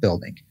apartment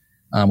building.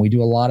 We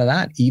do a lot of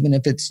that, even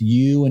if it's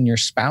you and your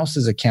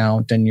spouse's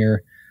account and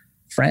your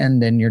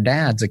friend and your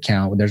dad's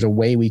account. There's a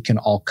way we can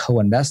all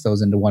co-invest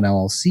those into one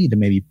LLC to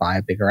maybe buy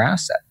a bigger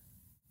asset.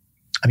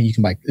 I mean, you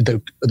can buy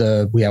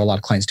we have a lot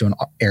of clients doing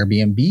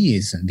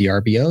Airbnbs and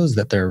VRBOs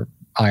that their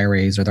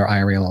IRAs or their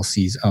IRA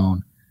LLCs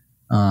own.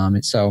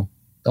 And so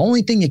the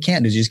only thing you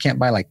can't do is you just can't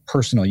buy like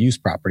personal use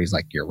properties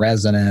like your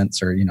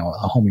residence or,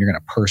 a home you're going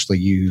to personally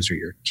use or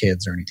your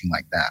kids or anything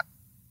like that.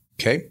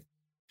 Okay.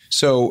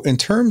 So in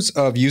terms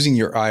of using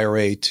your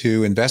IRA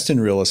to invest in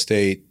real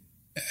estate,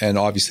 and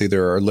obviously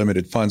there are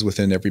limited funds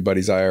within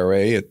everybody's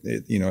IRA,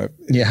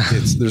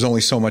 there's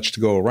only so much to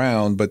go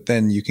around, but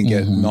then you can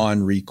get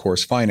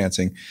non-recourse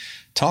financing.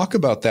 Talk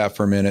about that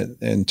for a minute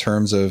in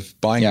terms of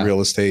buying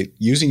real estate,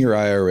 using your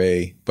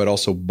IRA, but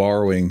also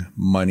borrowing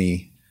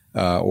money,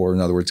 or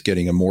in other words,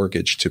 getting a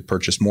mortgage to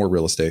purchase more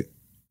real estate.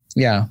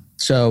 Yeah.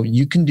 So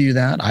you can do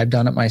that. I've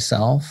done it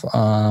myself.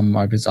 I've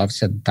obviously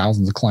had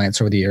thousands of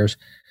clients over the years.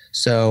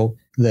 So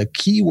the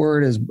key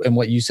word is, and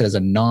what you said, is a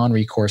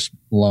non-recourse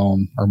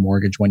loan or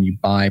mortgage when you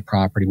buy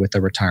property with a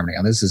retirement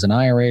account. This is an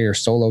IRA or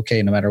solo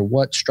K, no matter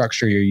what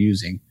structure you're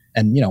using.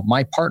 And,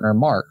 my partner,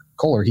 Mark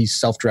Kohler, he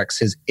self-directs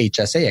his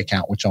HSA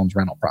account, which owns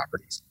rental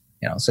properties.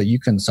 So you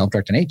can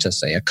self-direct an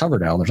HSA, a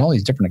Coverdell. There's all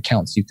these different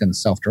accounts you can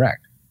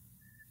self-direct.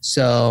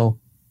 So,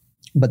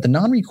 but the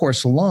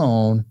non-recourse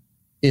loan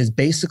is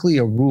basically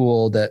a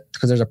rule that,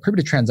 because there's a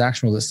prohibited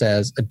transaction rule that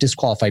says a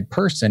disqualified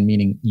person,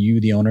 meaning you,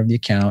 the owner of the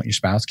account, your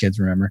spouse, kids,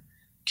 remember,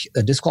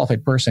 a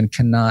disqualified person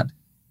cannot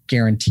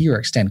guarantee or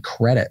extend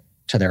credit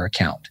to their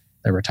account,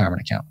 their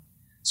retirement account.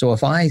 So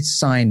if I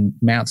sign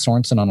Matt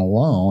Sorensen on a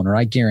loan, or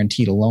I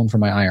guaranteed a loan for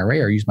my IRA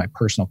or use my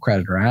personal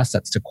credit or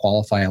assets to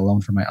qualify a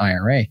loan for my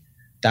IRA,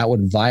 that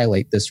would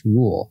violate this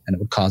rule, and it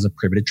would cause a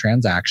prohibited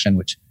transaction,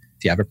 which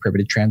if you have a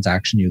prohibited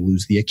transaction, you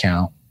lose the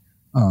account.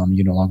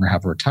 You no longer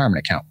have a retirement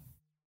account.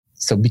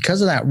 So because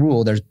of that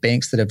rule, there's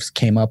banks that have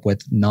came up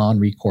with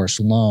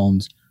non-recourse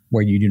loans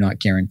where you do not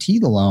guarantee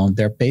the loan.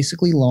 They're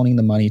basically loaning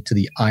the money to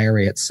the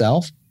IRA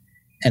itself.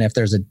 And if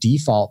there's a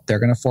default, they're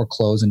going to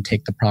foreclose and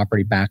take the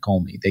property back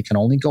only. They can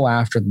only go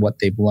after what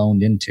they've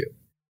loaned into.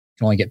 They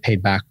can only get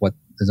paid back what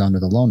is under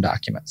the loan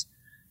documents.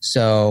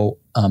 So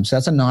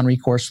that's a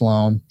non-recourse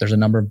loan. There's a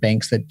number of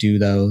banks that do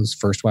those: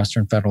 First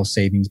Western Federal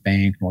Savings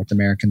Bank, North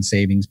American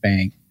Savings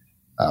Bank,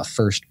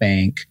 First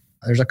Bank.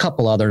 There's a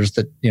couple others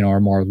that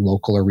are more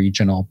local or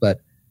regional, but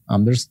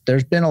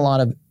there's been a lot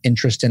of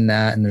interest in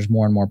that, and there's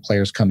more and more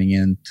players coming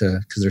in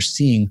because they're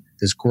seeing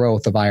this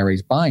growth of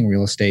IRAs buying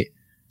real estate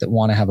that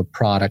want to have a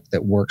product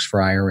that works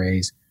for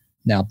IRAs.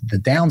 Now, the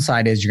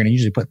downside is you're going to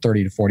usually put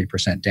 30 to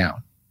 40%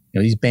 down.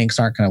 These banks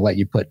aren't going to let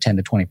you put 10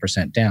 to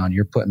 20% down.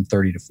 You're putting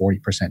 30 to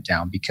 40%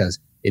 down because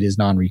it is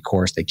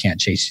non-recourse. They can't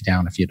chase you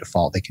down if you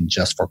default. They can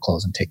just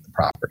foreclose and take the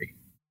property.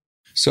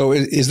 So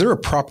is there a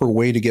proper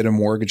way to get a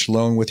mortgage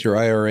loan with your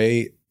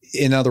IRA?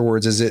 In other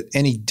words, is it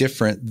any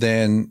different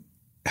than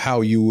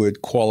how you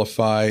would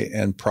qualify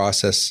and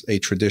process a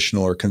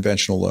traditional or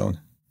conventional loan?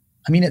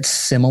 I mean, it's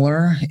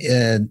similar.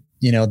 They're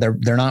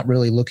not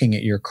really looking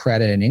at your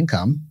credit and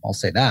income. I'll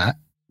say that.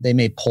 They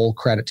may pull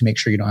credit to make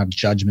sure you don't have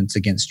judgments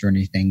against you or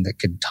anything that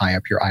could tie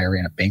up your IRA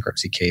in a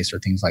bankruptcy case or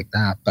things like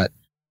that. But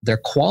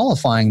they're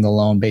qualifying the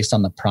loan based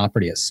on the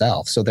property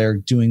itself. So they're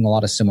doing a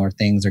lot of similar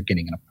things. They're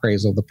getting an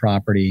appraisal of the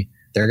property.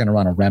 They're going to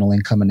run a rental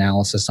income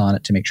analysis on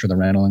it to make sure the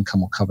rental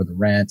income will cover the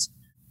rents.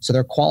 So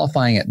they're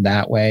qualifying it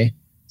that way.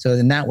 So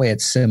in that way,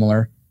 it's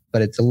similar,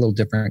 but it's a little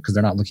different because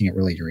they're not looking at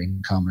really your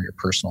income or your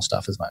personal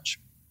stuff as much.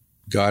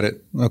 Got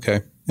it.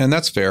 Okay. And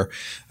that's fair.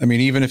 I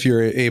mean, even if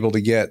you're able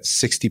to get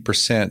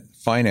 60%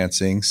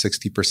 financing,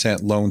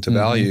 60% loan to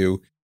value,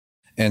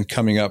 and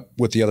coming up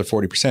with the other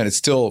 40%, it's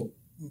still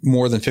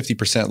more than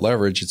 50%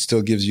 leverage. It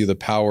still gives you the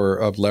power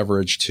of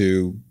leverage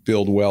to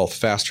build wealth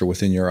faster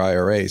within your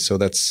IRA. So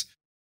that's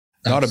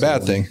not a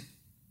bad thing.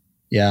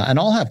 Yeah. And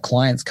I'll have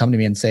clients come to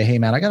me and say, hey,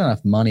 man, I got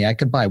enough money. I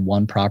could buy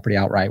one property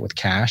outright with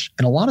cash.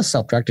 And a lot of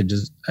self-directed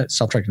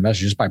investors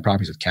just buy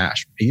properties with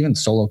cash, even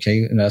solo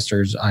K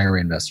investors,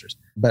 IRA investors.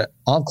 But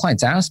I'll have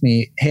clients ask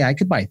me, hey, I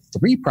could buy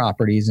 3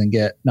 properties and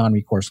get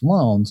non-recourse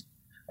loans,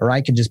 or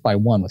I could just buy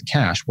one with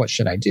cash. What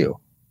should I do?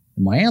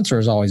 And my answer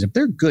is always, if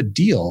they're good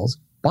deals,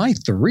 buy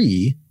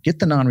 3, get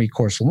the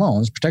non-recourse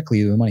loans,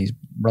 particularly the money's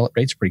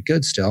rates are pretty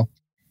good still.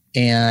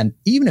 And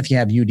even if you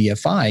have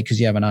UDFI, because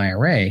you have an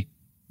IRA,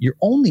 you're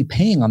only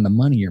paying on the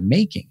money you're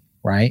making,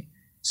 right?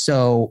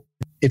 So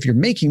if you're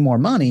making more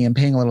money and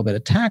paying a little bit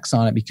of tax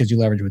on it because you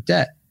leverage with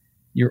debt,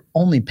 you're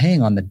only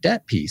paying on the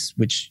debt piece,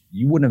 which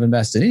you wouldn't have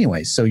invested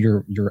anyway. So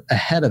you're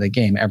ahead of the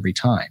game every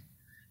time.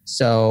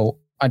 So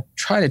I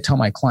try to tell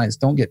my clients,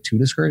 don't get too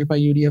discouraged by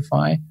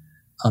UDFI.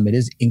 It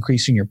is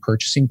increasing your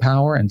purchasing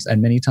power, and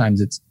many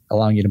times it's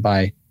allowing you to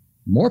buy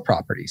more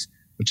properties,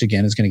 which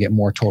again is going to get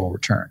more total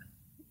return.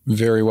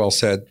 Very well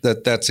said.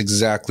 That's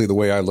exactly the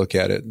way I look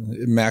at it.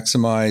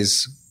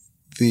 Maximize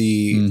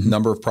the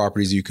number of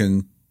properties you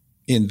can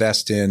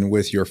invest in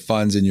with your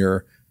funds in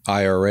your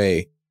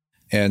IRA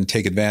and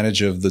take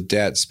advantage of the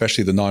debt,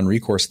 especially the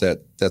non-recourse debt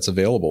that's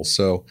available.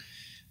 So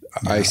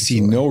yeah, I see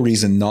no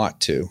reason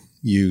not to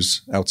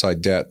use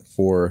outside debt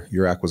for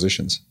your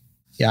acquisitions.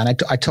 Yeah.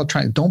 And I tell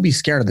clients, don't be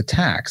scared of the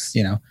tax.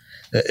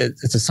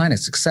 It's a sign of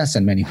success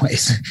in many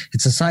ways.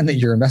 It's a sign that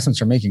your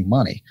investments are making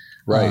money.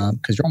 Right.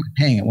 Because you're only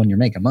paying it when you're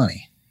making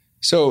money.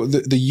 So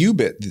the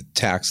UBIT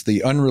tax,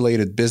 the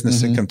unrelated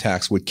business income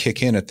tax, would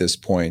kick in at this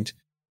point.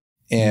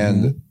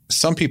 And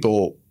some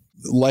people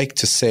like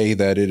to say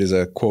that it is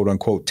a quote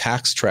unquote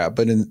tax trap,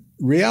 but in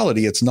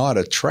reality, it's not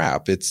a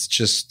trap. It's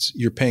just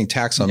you're paying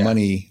tax on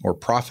money or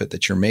profit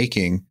that you're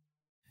making.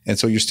 And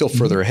so you're still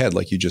further ahead,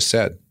 like you just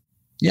said.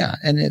 Yeah.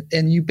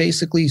 And you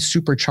basically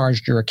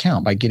supercharged your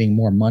account by getting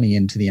more money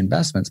into the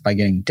investments by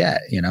getting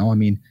debt,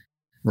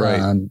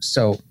 Right.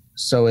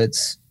 So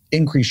it's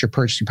increased your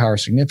purchasing power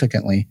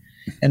significantly.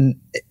 And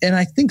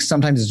I think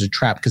sometimes it's a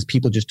trap because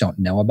people just don't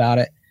know about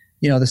it.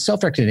 The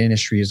self-directed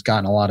industry has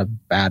gotten a lot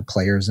of bad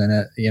players in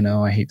it,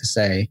 I hate to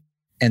say.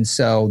 And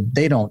so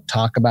they don't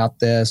talk about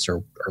this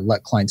or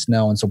let clients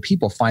know. And so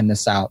people find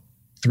this out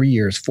 3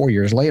 years, 4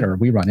 years later.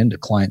 We run into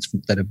clients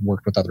that have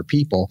worked with other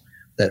people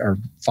that are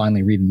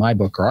finally reading my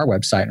book or our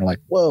website and are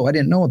like, whoa, I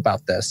didn't know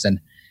about this.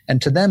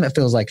 And to them, it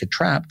feels like a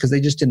trap because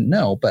they just didn't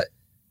know. But,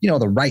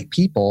 the right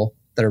people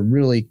that are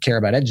really care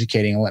about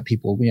educating and let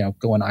people,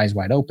 go in eyes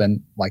wide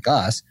open like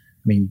us.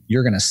 I mean,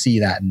 you're going to see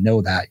that and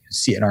know that. You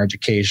see it in our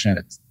education.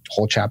 It's a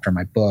whole chapter in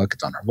my book.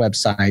 It's on our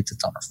websites.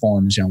 It's on our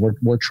forums.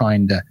 We're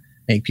trying to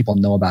make people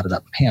know about it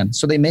up hand.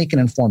 So they make an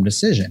informed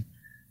decision.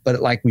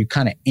 But like we've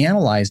kind of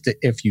analyzed it,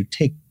 if you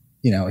take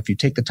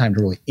the time to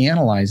really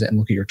analyze it and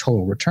look at your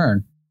total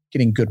return,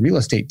 getting good real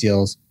estate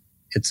deals,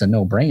 it's a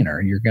no-brainer.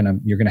 You're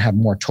gonna have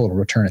more total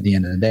return at the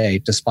end of the day,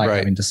 despite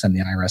having to send the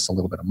IRS a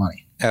little bit of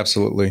money.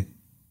 Absolutely.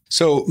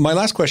 So my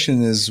last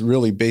question is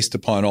really based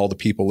upon all the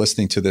people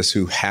listening to this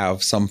who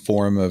have some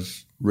form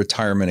of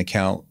retirement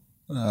account,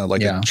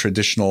 like a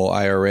traditional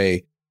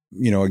IRA.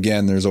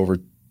 Again, there's over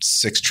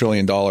 $6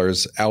 trillion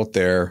out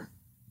there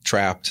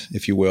trapped,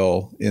 if you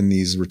will, in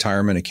these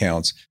retirement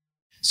accounts.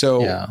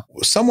 So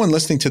someone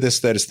listening to this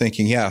that is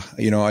thinking,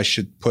 I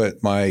should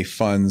put my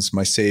funds,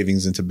 my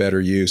savings into better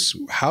use.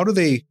 How do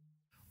they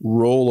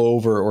roll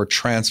over or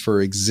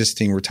transfer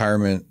existing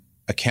retirement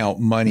account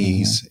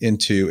monies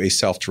into a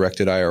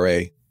self-directed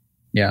IRA?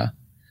 Yeah.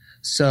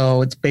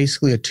 So it's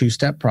basically a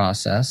 2-step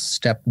process.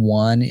 Step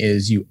 1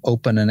 is you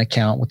open an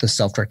account with a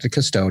self-directed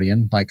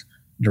custodian, like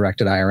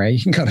Directed IRA.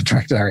 You can go to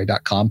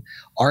directedira.com.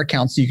 Our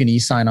accounts, you can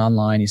e-sign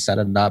online, you set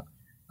it up.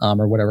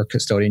 Or whatever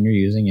custodian you're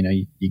using,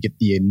 you get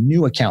the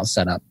new account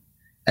set up.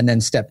 And then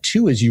step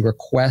 2 is you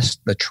request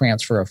the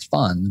transfer of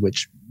funds,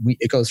 which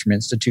it goes from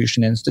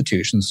institution to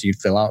institution. So you'd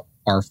fill out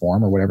our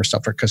form or whatever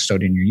software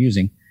custodian you're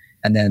using.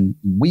 And then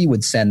we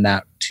would send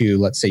that to,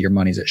 let's say your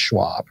money's at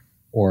Schwab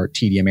or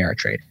TD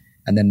Ameritrade.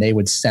 And then they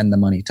would send the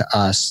money to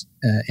us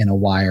in a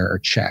wire or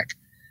check.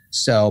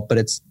 So, but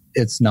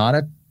it's not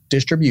a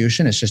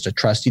distribution. It's just a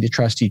trustee to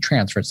trustee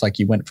transfer. It's like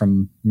you went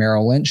from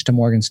Merrill Lynch to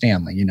Morgan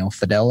Stanley,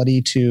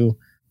 Fidelity to,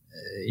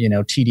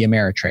 TD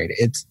Ameritrade.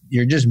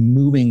 You're just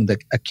moving the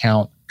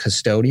account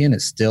custodian.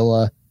 It's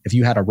still if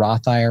you had a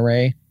Roth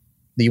IRA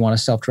that you want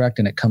to self-direct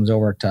and it comes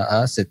over to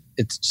us,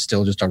 it's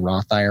still just a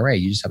Roth IRA.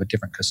 You just have a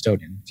different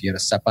custodian. If you had a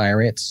SEP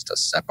IRA, it's just a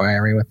SEP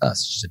IRA with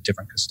us. It's just a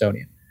different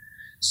custodian.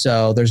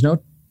 So there's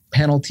no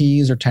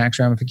penalties or tax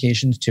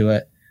ramifications to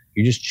it.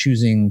 You're just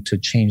choosing to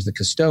change the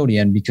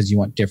custodian because you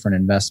want different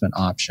investment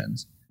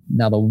options.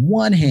 Now, the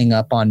one hang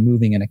up on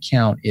moving an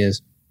account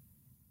is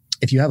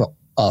if you have a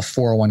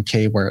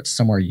 401k where it's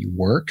somewhere you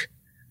work.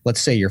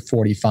 Let's say you're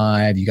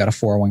 45, you got a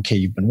 401k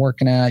you've been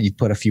working at, you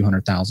put a few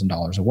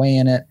 $100,000 away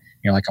in it.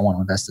 You're like, I want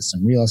to invest this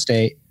in real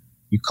estate.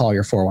 You call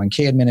your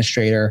 401k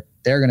administrator.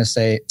 They're going to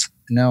say,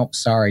 no,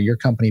 sorry, your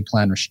company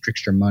plan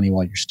restricts your money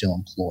while you're still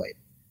employed.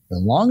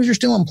 As long as you're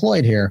still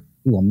employed here,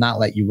 we will not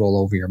let you roll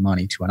over your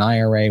money to an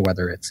IRA,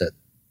 whether it's a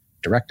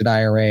directed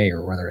IRA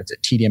or whether it's a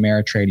TD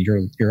Ameritrade.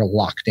 You're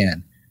locked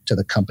in to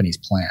the company's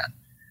plan.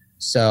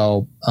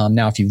 So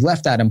now if you've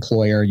left that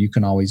employer, you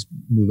can always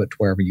move it to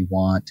wherever you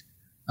want.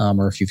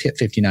 Or if you've hit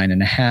 59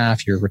 and a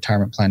half, your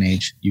retirement plan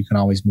age, you can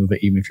always move it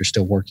even if you're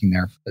still working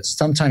there. But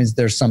sometimes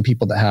there's some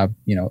people that have,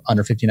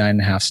 under 59 and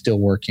a half still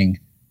working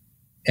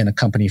in a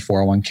company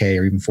 401k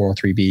or even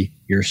 403b.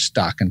 You're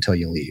stuck until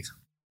you leave.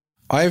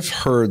 I've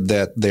heard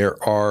that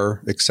there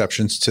are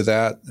exceptions to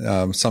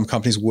that. Some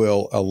companies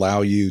will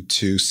allow you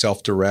to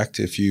self-direct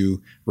if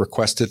you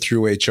request it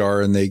through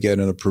HR and they get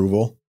an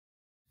approval.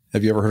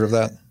 Have you ever heard of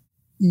that?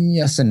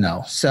 Yes and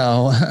no.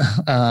 So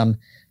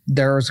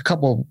there's a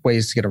couple of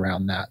ways to get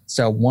around that.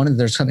 So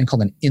there's something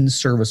called an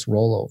in-service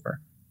rollover.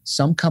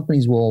 Some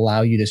companies will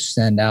allow you to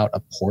send out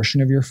a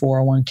portion of your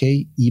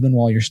 401k even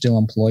while you're still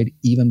employed,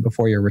 even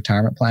before your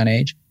retirement plan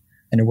age,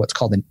 and what's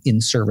called an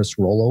in-service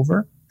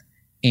rollover.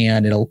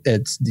 And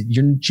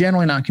you're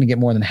generally not going to get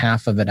more than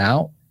half of it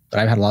out. But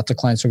I've had lots of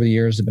clients over the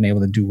years that have been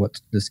able to do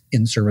what's this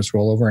in-service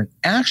rollover. And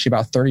actually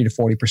about 30 to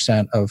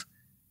 40% of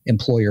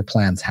employer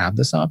plans have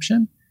this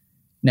option.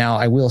 Now,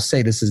 I will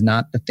say this is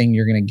not the thing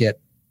you're going to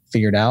get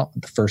figured out.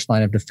 The first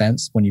line of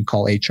defense when you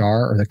call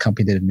HR or the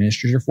company that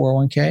administers your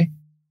 401k,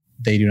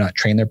 they do not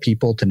train their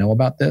people to know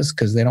about this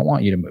because they don't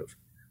want you to move.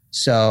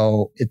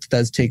 So it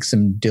does take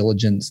some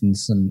diligence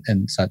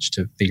and such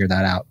to figure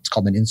that out. It's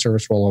called an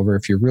in-service rollover.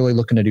 If you're really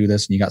looking to do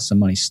this and you got some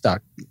money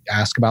stuck,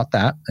 ask about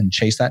that and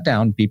chase that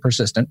down. Be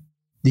persistent.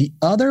 The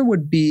other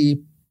would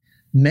be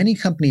many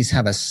companies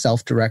have a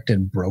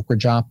self-directed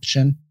brokerage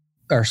option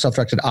or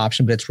self-directed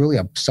option, but it's really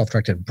a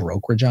self-directed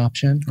brokerage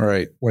option.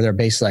 Right. Where they're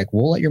basically like,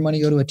 we'll let your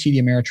money go to a TD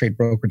Ameritrade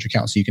brokerage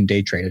account so you can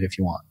day trade it if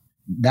you want.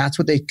 That's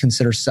what they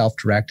consider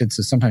self-directed.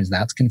 So sometimes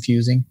that's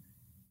confusing.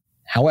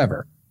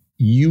 However,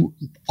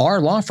 our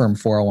law firm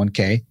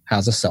 401k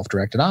has a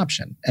self-directed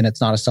option, and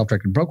it's not a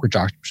self-directed brokerage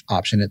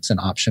option. It's an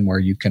option where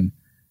you can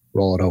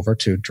roll it over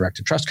to a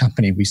directed trust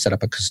company. We set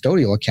up a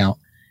custodial account,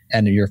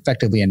 and you're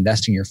effectively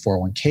investing your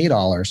 401k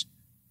dollars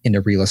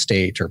into real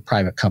estate or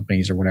private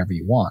companies or whatever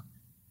you want.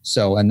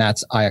 So, and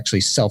that's, I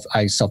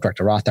self-direct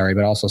a Roth IRA,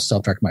 but also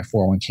self-direct my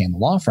 401k in the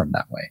law firm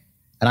that way.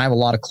 And I have a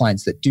lot of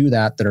clients that do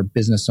that are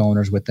business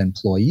owners with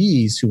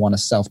employees who want to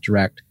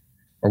self-direct,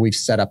 or we've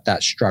set up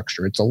that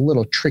structure. It's a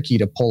little tricky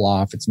to pull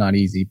off. It's not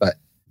easy, but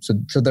so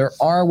there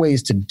are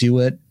ways to do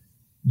it.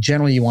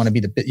 Generally, you have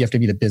to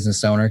be the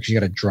business owner because you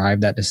got to drive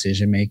that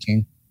decision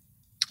making.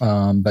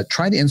 But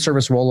try the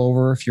in-service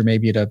rollover if you're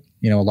maybe at a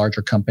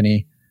larger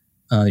company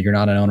you're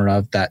not an owner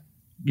of. That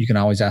you can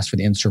always ask for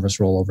the in-service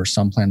rollover.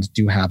 Some plans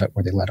do have it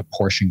where they let a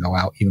portion go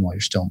out even while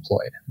you're still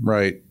employed.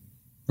 Right.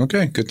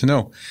 Okay. Good to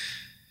know.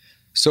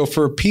 So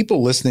for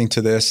people listening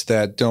to this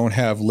that don't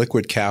have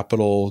liquid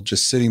capital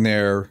just sitting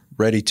there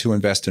ready to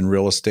invest in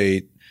real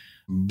estate,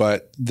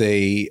 but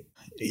they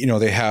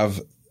have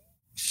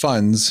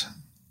funds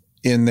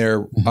in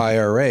their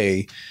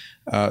IRA,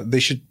 they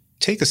should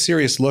take a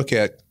serious look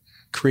at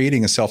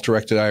creating a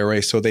self-directed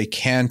IRA so they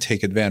can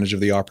take advantage of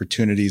the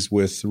opportunities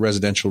with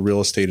residential real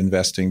estate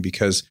investing,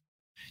 because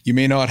you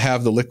may not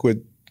have the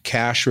liquid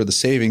cash or the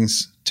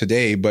savings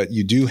today, but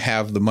you do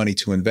have the money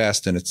to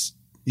invest, and it's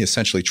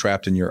essentially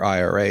trapped in your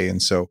IRA.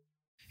 And so,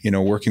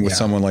 working with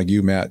someone like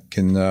you, Matt,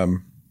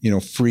 can,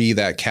 free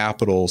that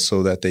capital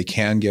so that they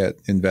can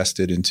get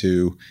invested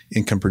into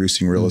income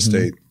producing real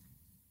estate.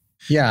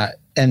 Yeah.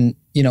 And,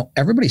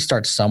 everybody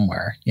starts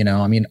somewhere,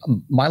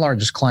 my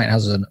largest client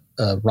has a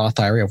Roth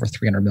IRA over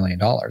 $300 million.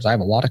 I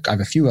have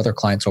a few other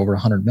clients over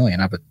 100 million.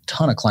 I have a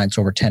ton of clients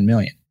over 10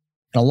 million.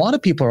 And a lot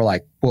of people are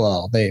like,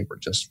 well, they were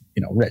just,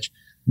 rich.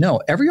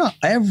 No,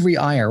 every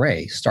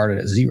IRA started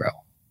at zero.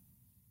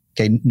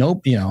 Okay.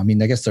 Nope. I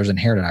guess there's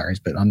inherited IRAs,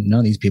 but none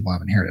of these people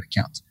have inherited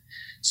accounts.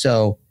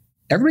 So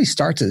everybody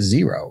starts at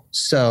zero.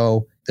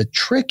 So the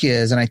trick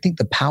is, and I think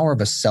the power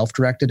of a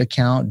self-directed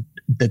account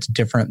that's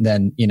different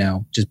than,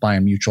 just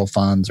buying mutual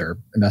funds or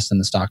investing in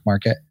the stock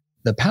market.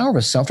 The power of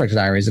a self-directed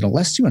IRA is it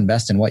lets you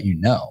invest in what you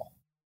know.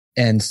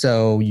 And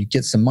so you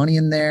get some money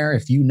in there.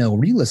 If you know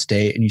real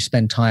estate and you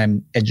spend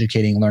time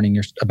educating,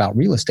 learning about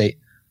real estate,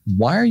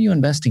 why are you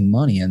investing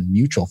money in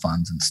mutual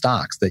funds and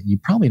stocks that you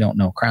probably don't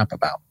know crap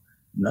about?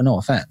 No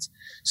offense.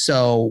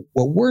 So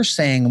what we're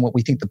saying and what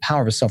we think the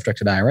power of a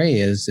self-directed IRA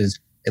is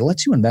it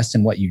lets you invest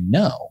in what you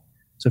know.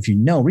 So if you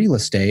know real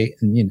estate,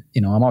 and you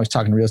know, I'm always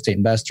talking to real estate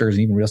investors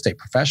and even real estate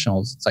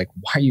professionals, it's like,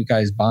 why are you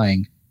guys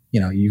buying,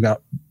 you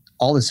got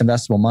all this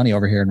investable money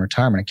over here in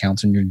retirement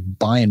accounts and you're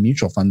buying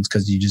mutual funds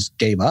because you just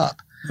gave up.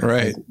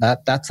 Right.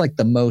 That's like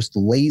the most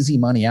lazy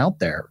money out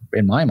there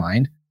in my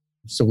mind.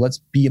 So let's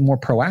be more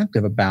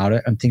proactive about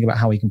it and think about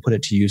how we can put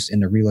it to use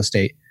in the real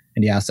estate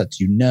and the assets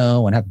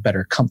and have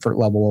better comfort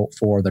level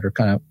for that are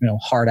kind of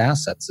hard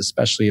assets,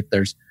 especially if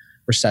there's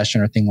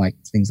recession or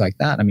things like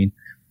that. I mean,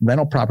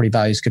 rental property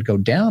values could go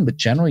down, but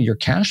generally your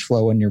cash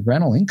flow and your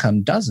rental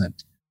income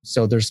doesn't.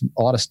 So there's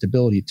a lot of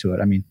stability to it.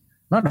 I mean,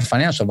 I'm not a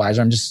financial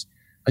advisor.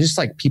 I just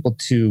like people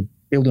to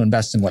be able to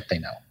invest in what they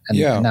know.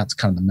 And that's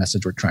kind of the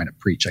message we're trying to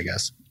preach, I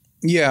guess.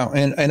 Yeah.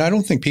 And I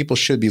don't think people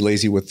should be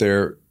lazy with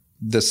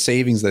the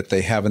savings that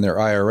they have in their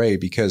IRA,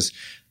 because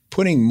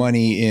putting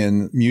money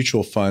in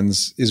mutual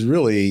funds is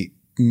really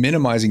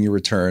minimizing your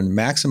return,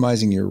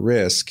 maximizing your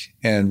risk,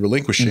 and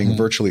relinquishing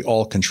virtually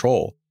all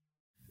control.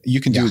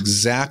 You can do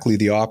exactly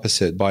the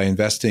opposite by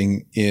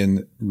investing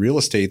in real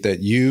estate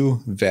that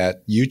you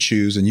vet, you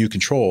choose, and you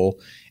control.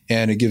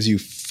 And it gives you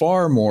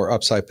far more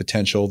upside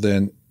potential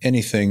than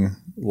anything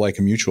like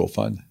a mutual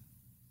fund.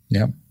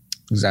 Yeah,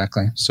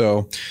 exactly.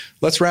 So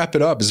let's wrap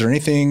it up. Is there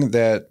anything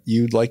that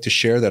you'd like to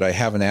share that I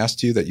haven't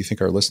asked you that you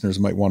think our listeners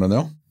might want to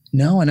know?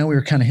 No, I know we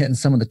were kind of hitting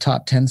some of the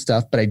top 10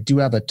 stuff, but I do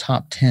have a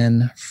top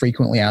 10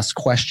 frequently asked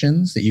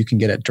questions that you can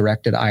get at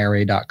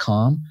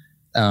directedira.com.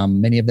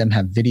 Many of them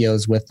have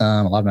videos with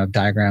them. A lot of them have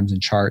diagrams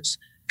and charts.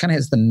 Kind of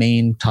hits the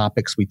main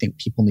topics we think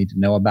people need to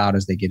know about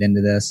as they get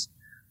into this.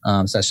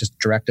 So that's just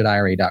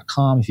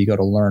directedira.com. If you go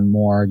to learn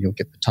more, you'll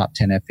get the top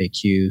 10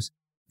 FAQs.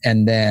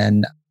 And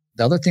then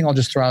the other thing I'll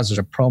just throw out is there's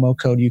a promo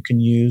code you can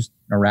use,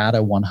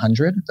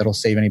 Norada100, that'll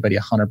save anybody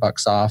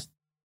 $100 off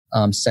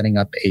setting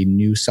up a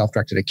new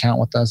self-directed account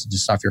with us,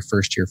 just off your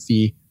first year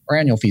fee. Our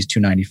annual fee is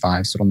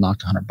 $295, so it'll knock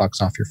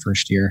 $100 off your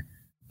first year.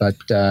 But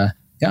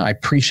I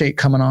appreciate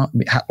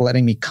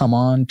letting me come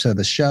on to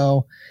the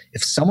show.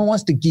 If someone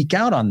wants to geek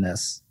out on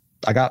this,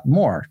 I got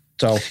more.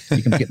 So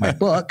you can get my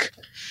book,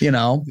 you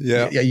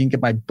can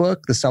get my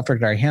book, The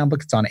Self-Directed IRA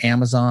Handbook. It's on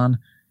Amazon.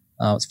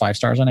 It's 5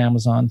 stars on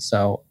Amazon.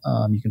 So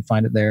you can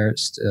find it there.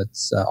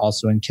 It's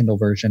also in Kindle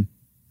version. And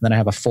then I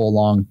have a full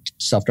long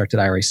self-directed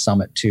IRA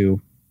summit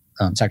too.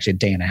 It's actually a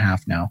day and a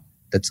half now.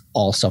 That's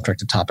all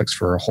self-directed topics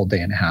for a whole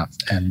day and a half.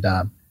 And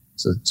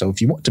so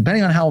if you want,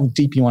 depending on how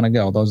deep you want to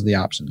go, those are the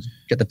options.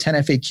 Get the 10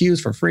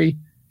 FAQs for free.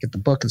 Get the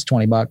book, it's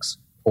 $20,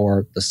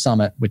 or the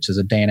summit, which is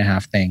a day and a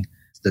half thing.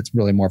 That's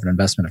really more of an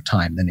investment of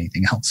time than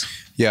anything else.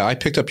 Yeah, I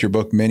picked up your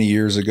book many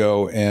years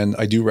ago, and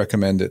I do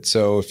recommend it.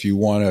 So if you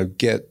want to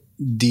get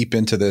deep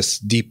into this,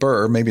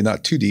 deeper, maybe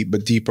not too deep,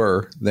 but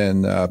deeper,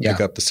 then pick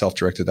up the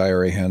Self-Directed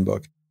IRA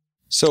Handbook.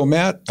 So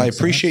Matt, I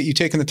appreciate you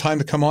taking the time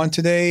to come on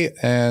today.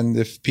 And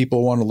if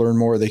people want to learn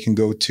more, they can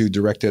go to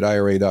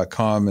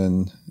directedira.com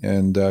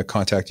and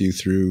contact you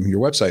through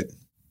your website.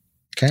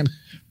 Okay.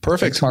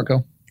 Perfect. Thanks,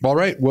 Marco. All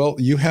right. Well,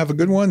 you have a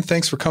good one.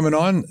 Thanks for coming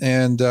on,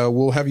 and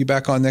we'll have you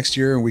back on next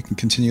year and we can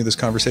continue this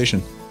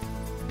conversation.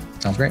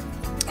 Sounds great.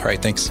 All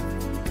right. Thanks.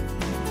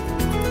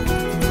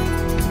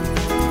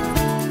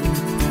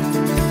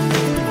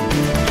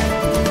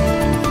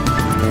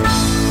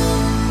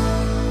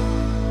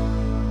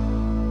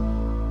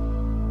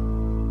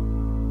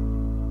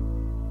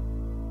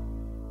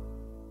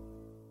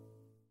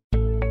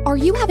 Are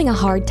you having a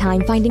hard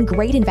time finding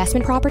great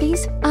investment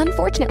properties?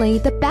 Unfortunately,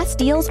 the best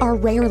deals are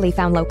rarely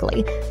found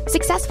locally.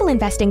 Successful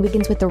investing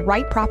begins with the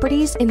right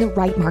properties in the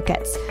right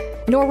markets.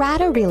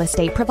 Norada Real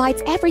Estate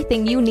provides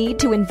everything you need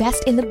to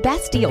invest in the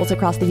best deals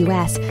across the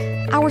U.S.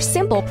 Our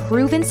simple,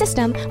 proven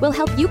system will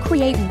help you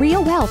create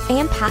real wealth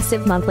and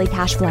passive monthly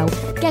cash flow.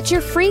 Get your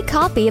free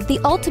copy of the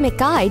ultimate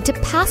guide to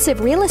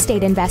passive real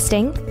estate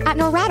investing at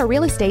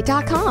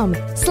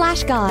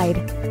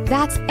noradarealestate.com/guide.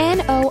 That's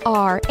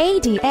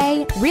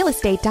NORADA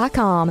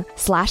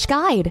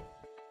realestate.com/guide.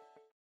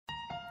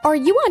 Are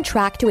you on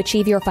track to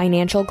achieve your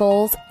financial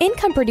goals?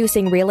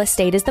 Income-producing real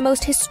estate is the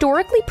most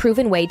historically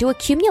proven way to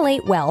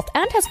accumulate wealth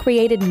and has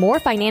created more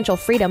financial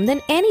freedom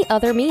than any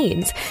other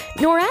means.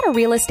 Norada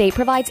Real Estate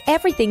provides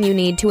everything you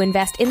need to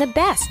invest in the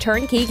best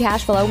turnkey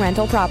cash flow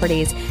rental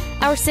properties.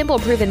 Our simple,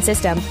 proven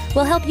system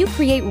will help you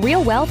create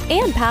real wealth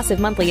and passive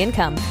monthly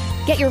income.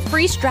 Get your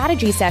free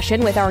strategy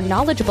session with our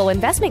knowledgeable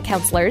investment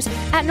counselors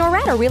at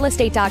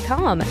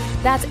noradarealestate.com.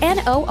 That's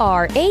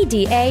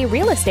NORADA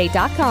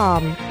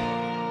realestate.com.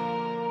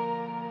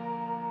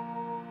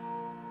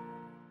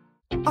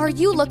 Are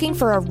you looking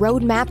for a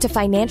roadmap to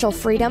financial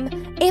freedom?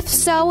 If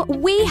so,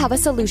 we have a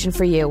solution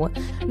for you.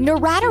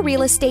 Norada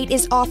Real Estate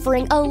is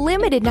offering a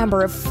limited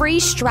number of free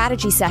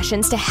strategy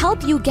sessions to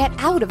help you get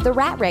out of the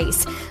rat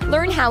race.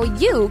 Learn how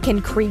you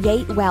can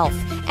create wealth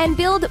and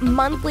build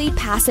monthly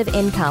passive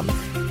income.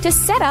 To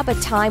set up a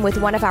time with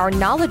one of our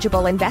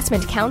knowledgeable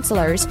investment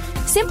counselors,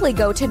 simply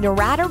go to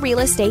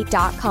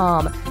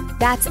noradarealestate.com.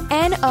 That's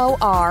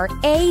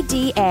NORADA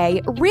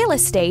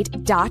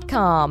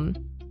realestate.com.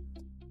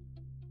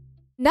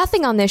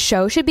 Nothing on this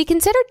show should be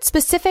considered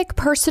specific,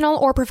 personal,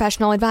 or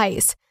professional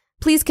advice.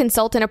 Please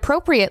consult an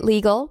appropriate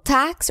legal,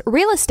 tax,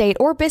 real estate,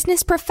 or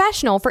business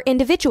professional for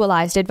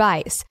individualized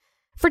advice.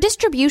 For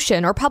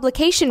distribution or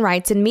publication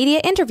rights in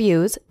media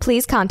interviews,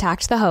 please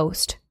contact the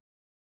host.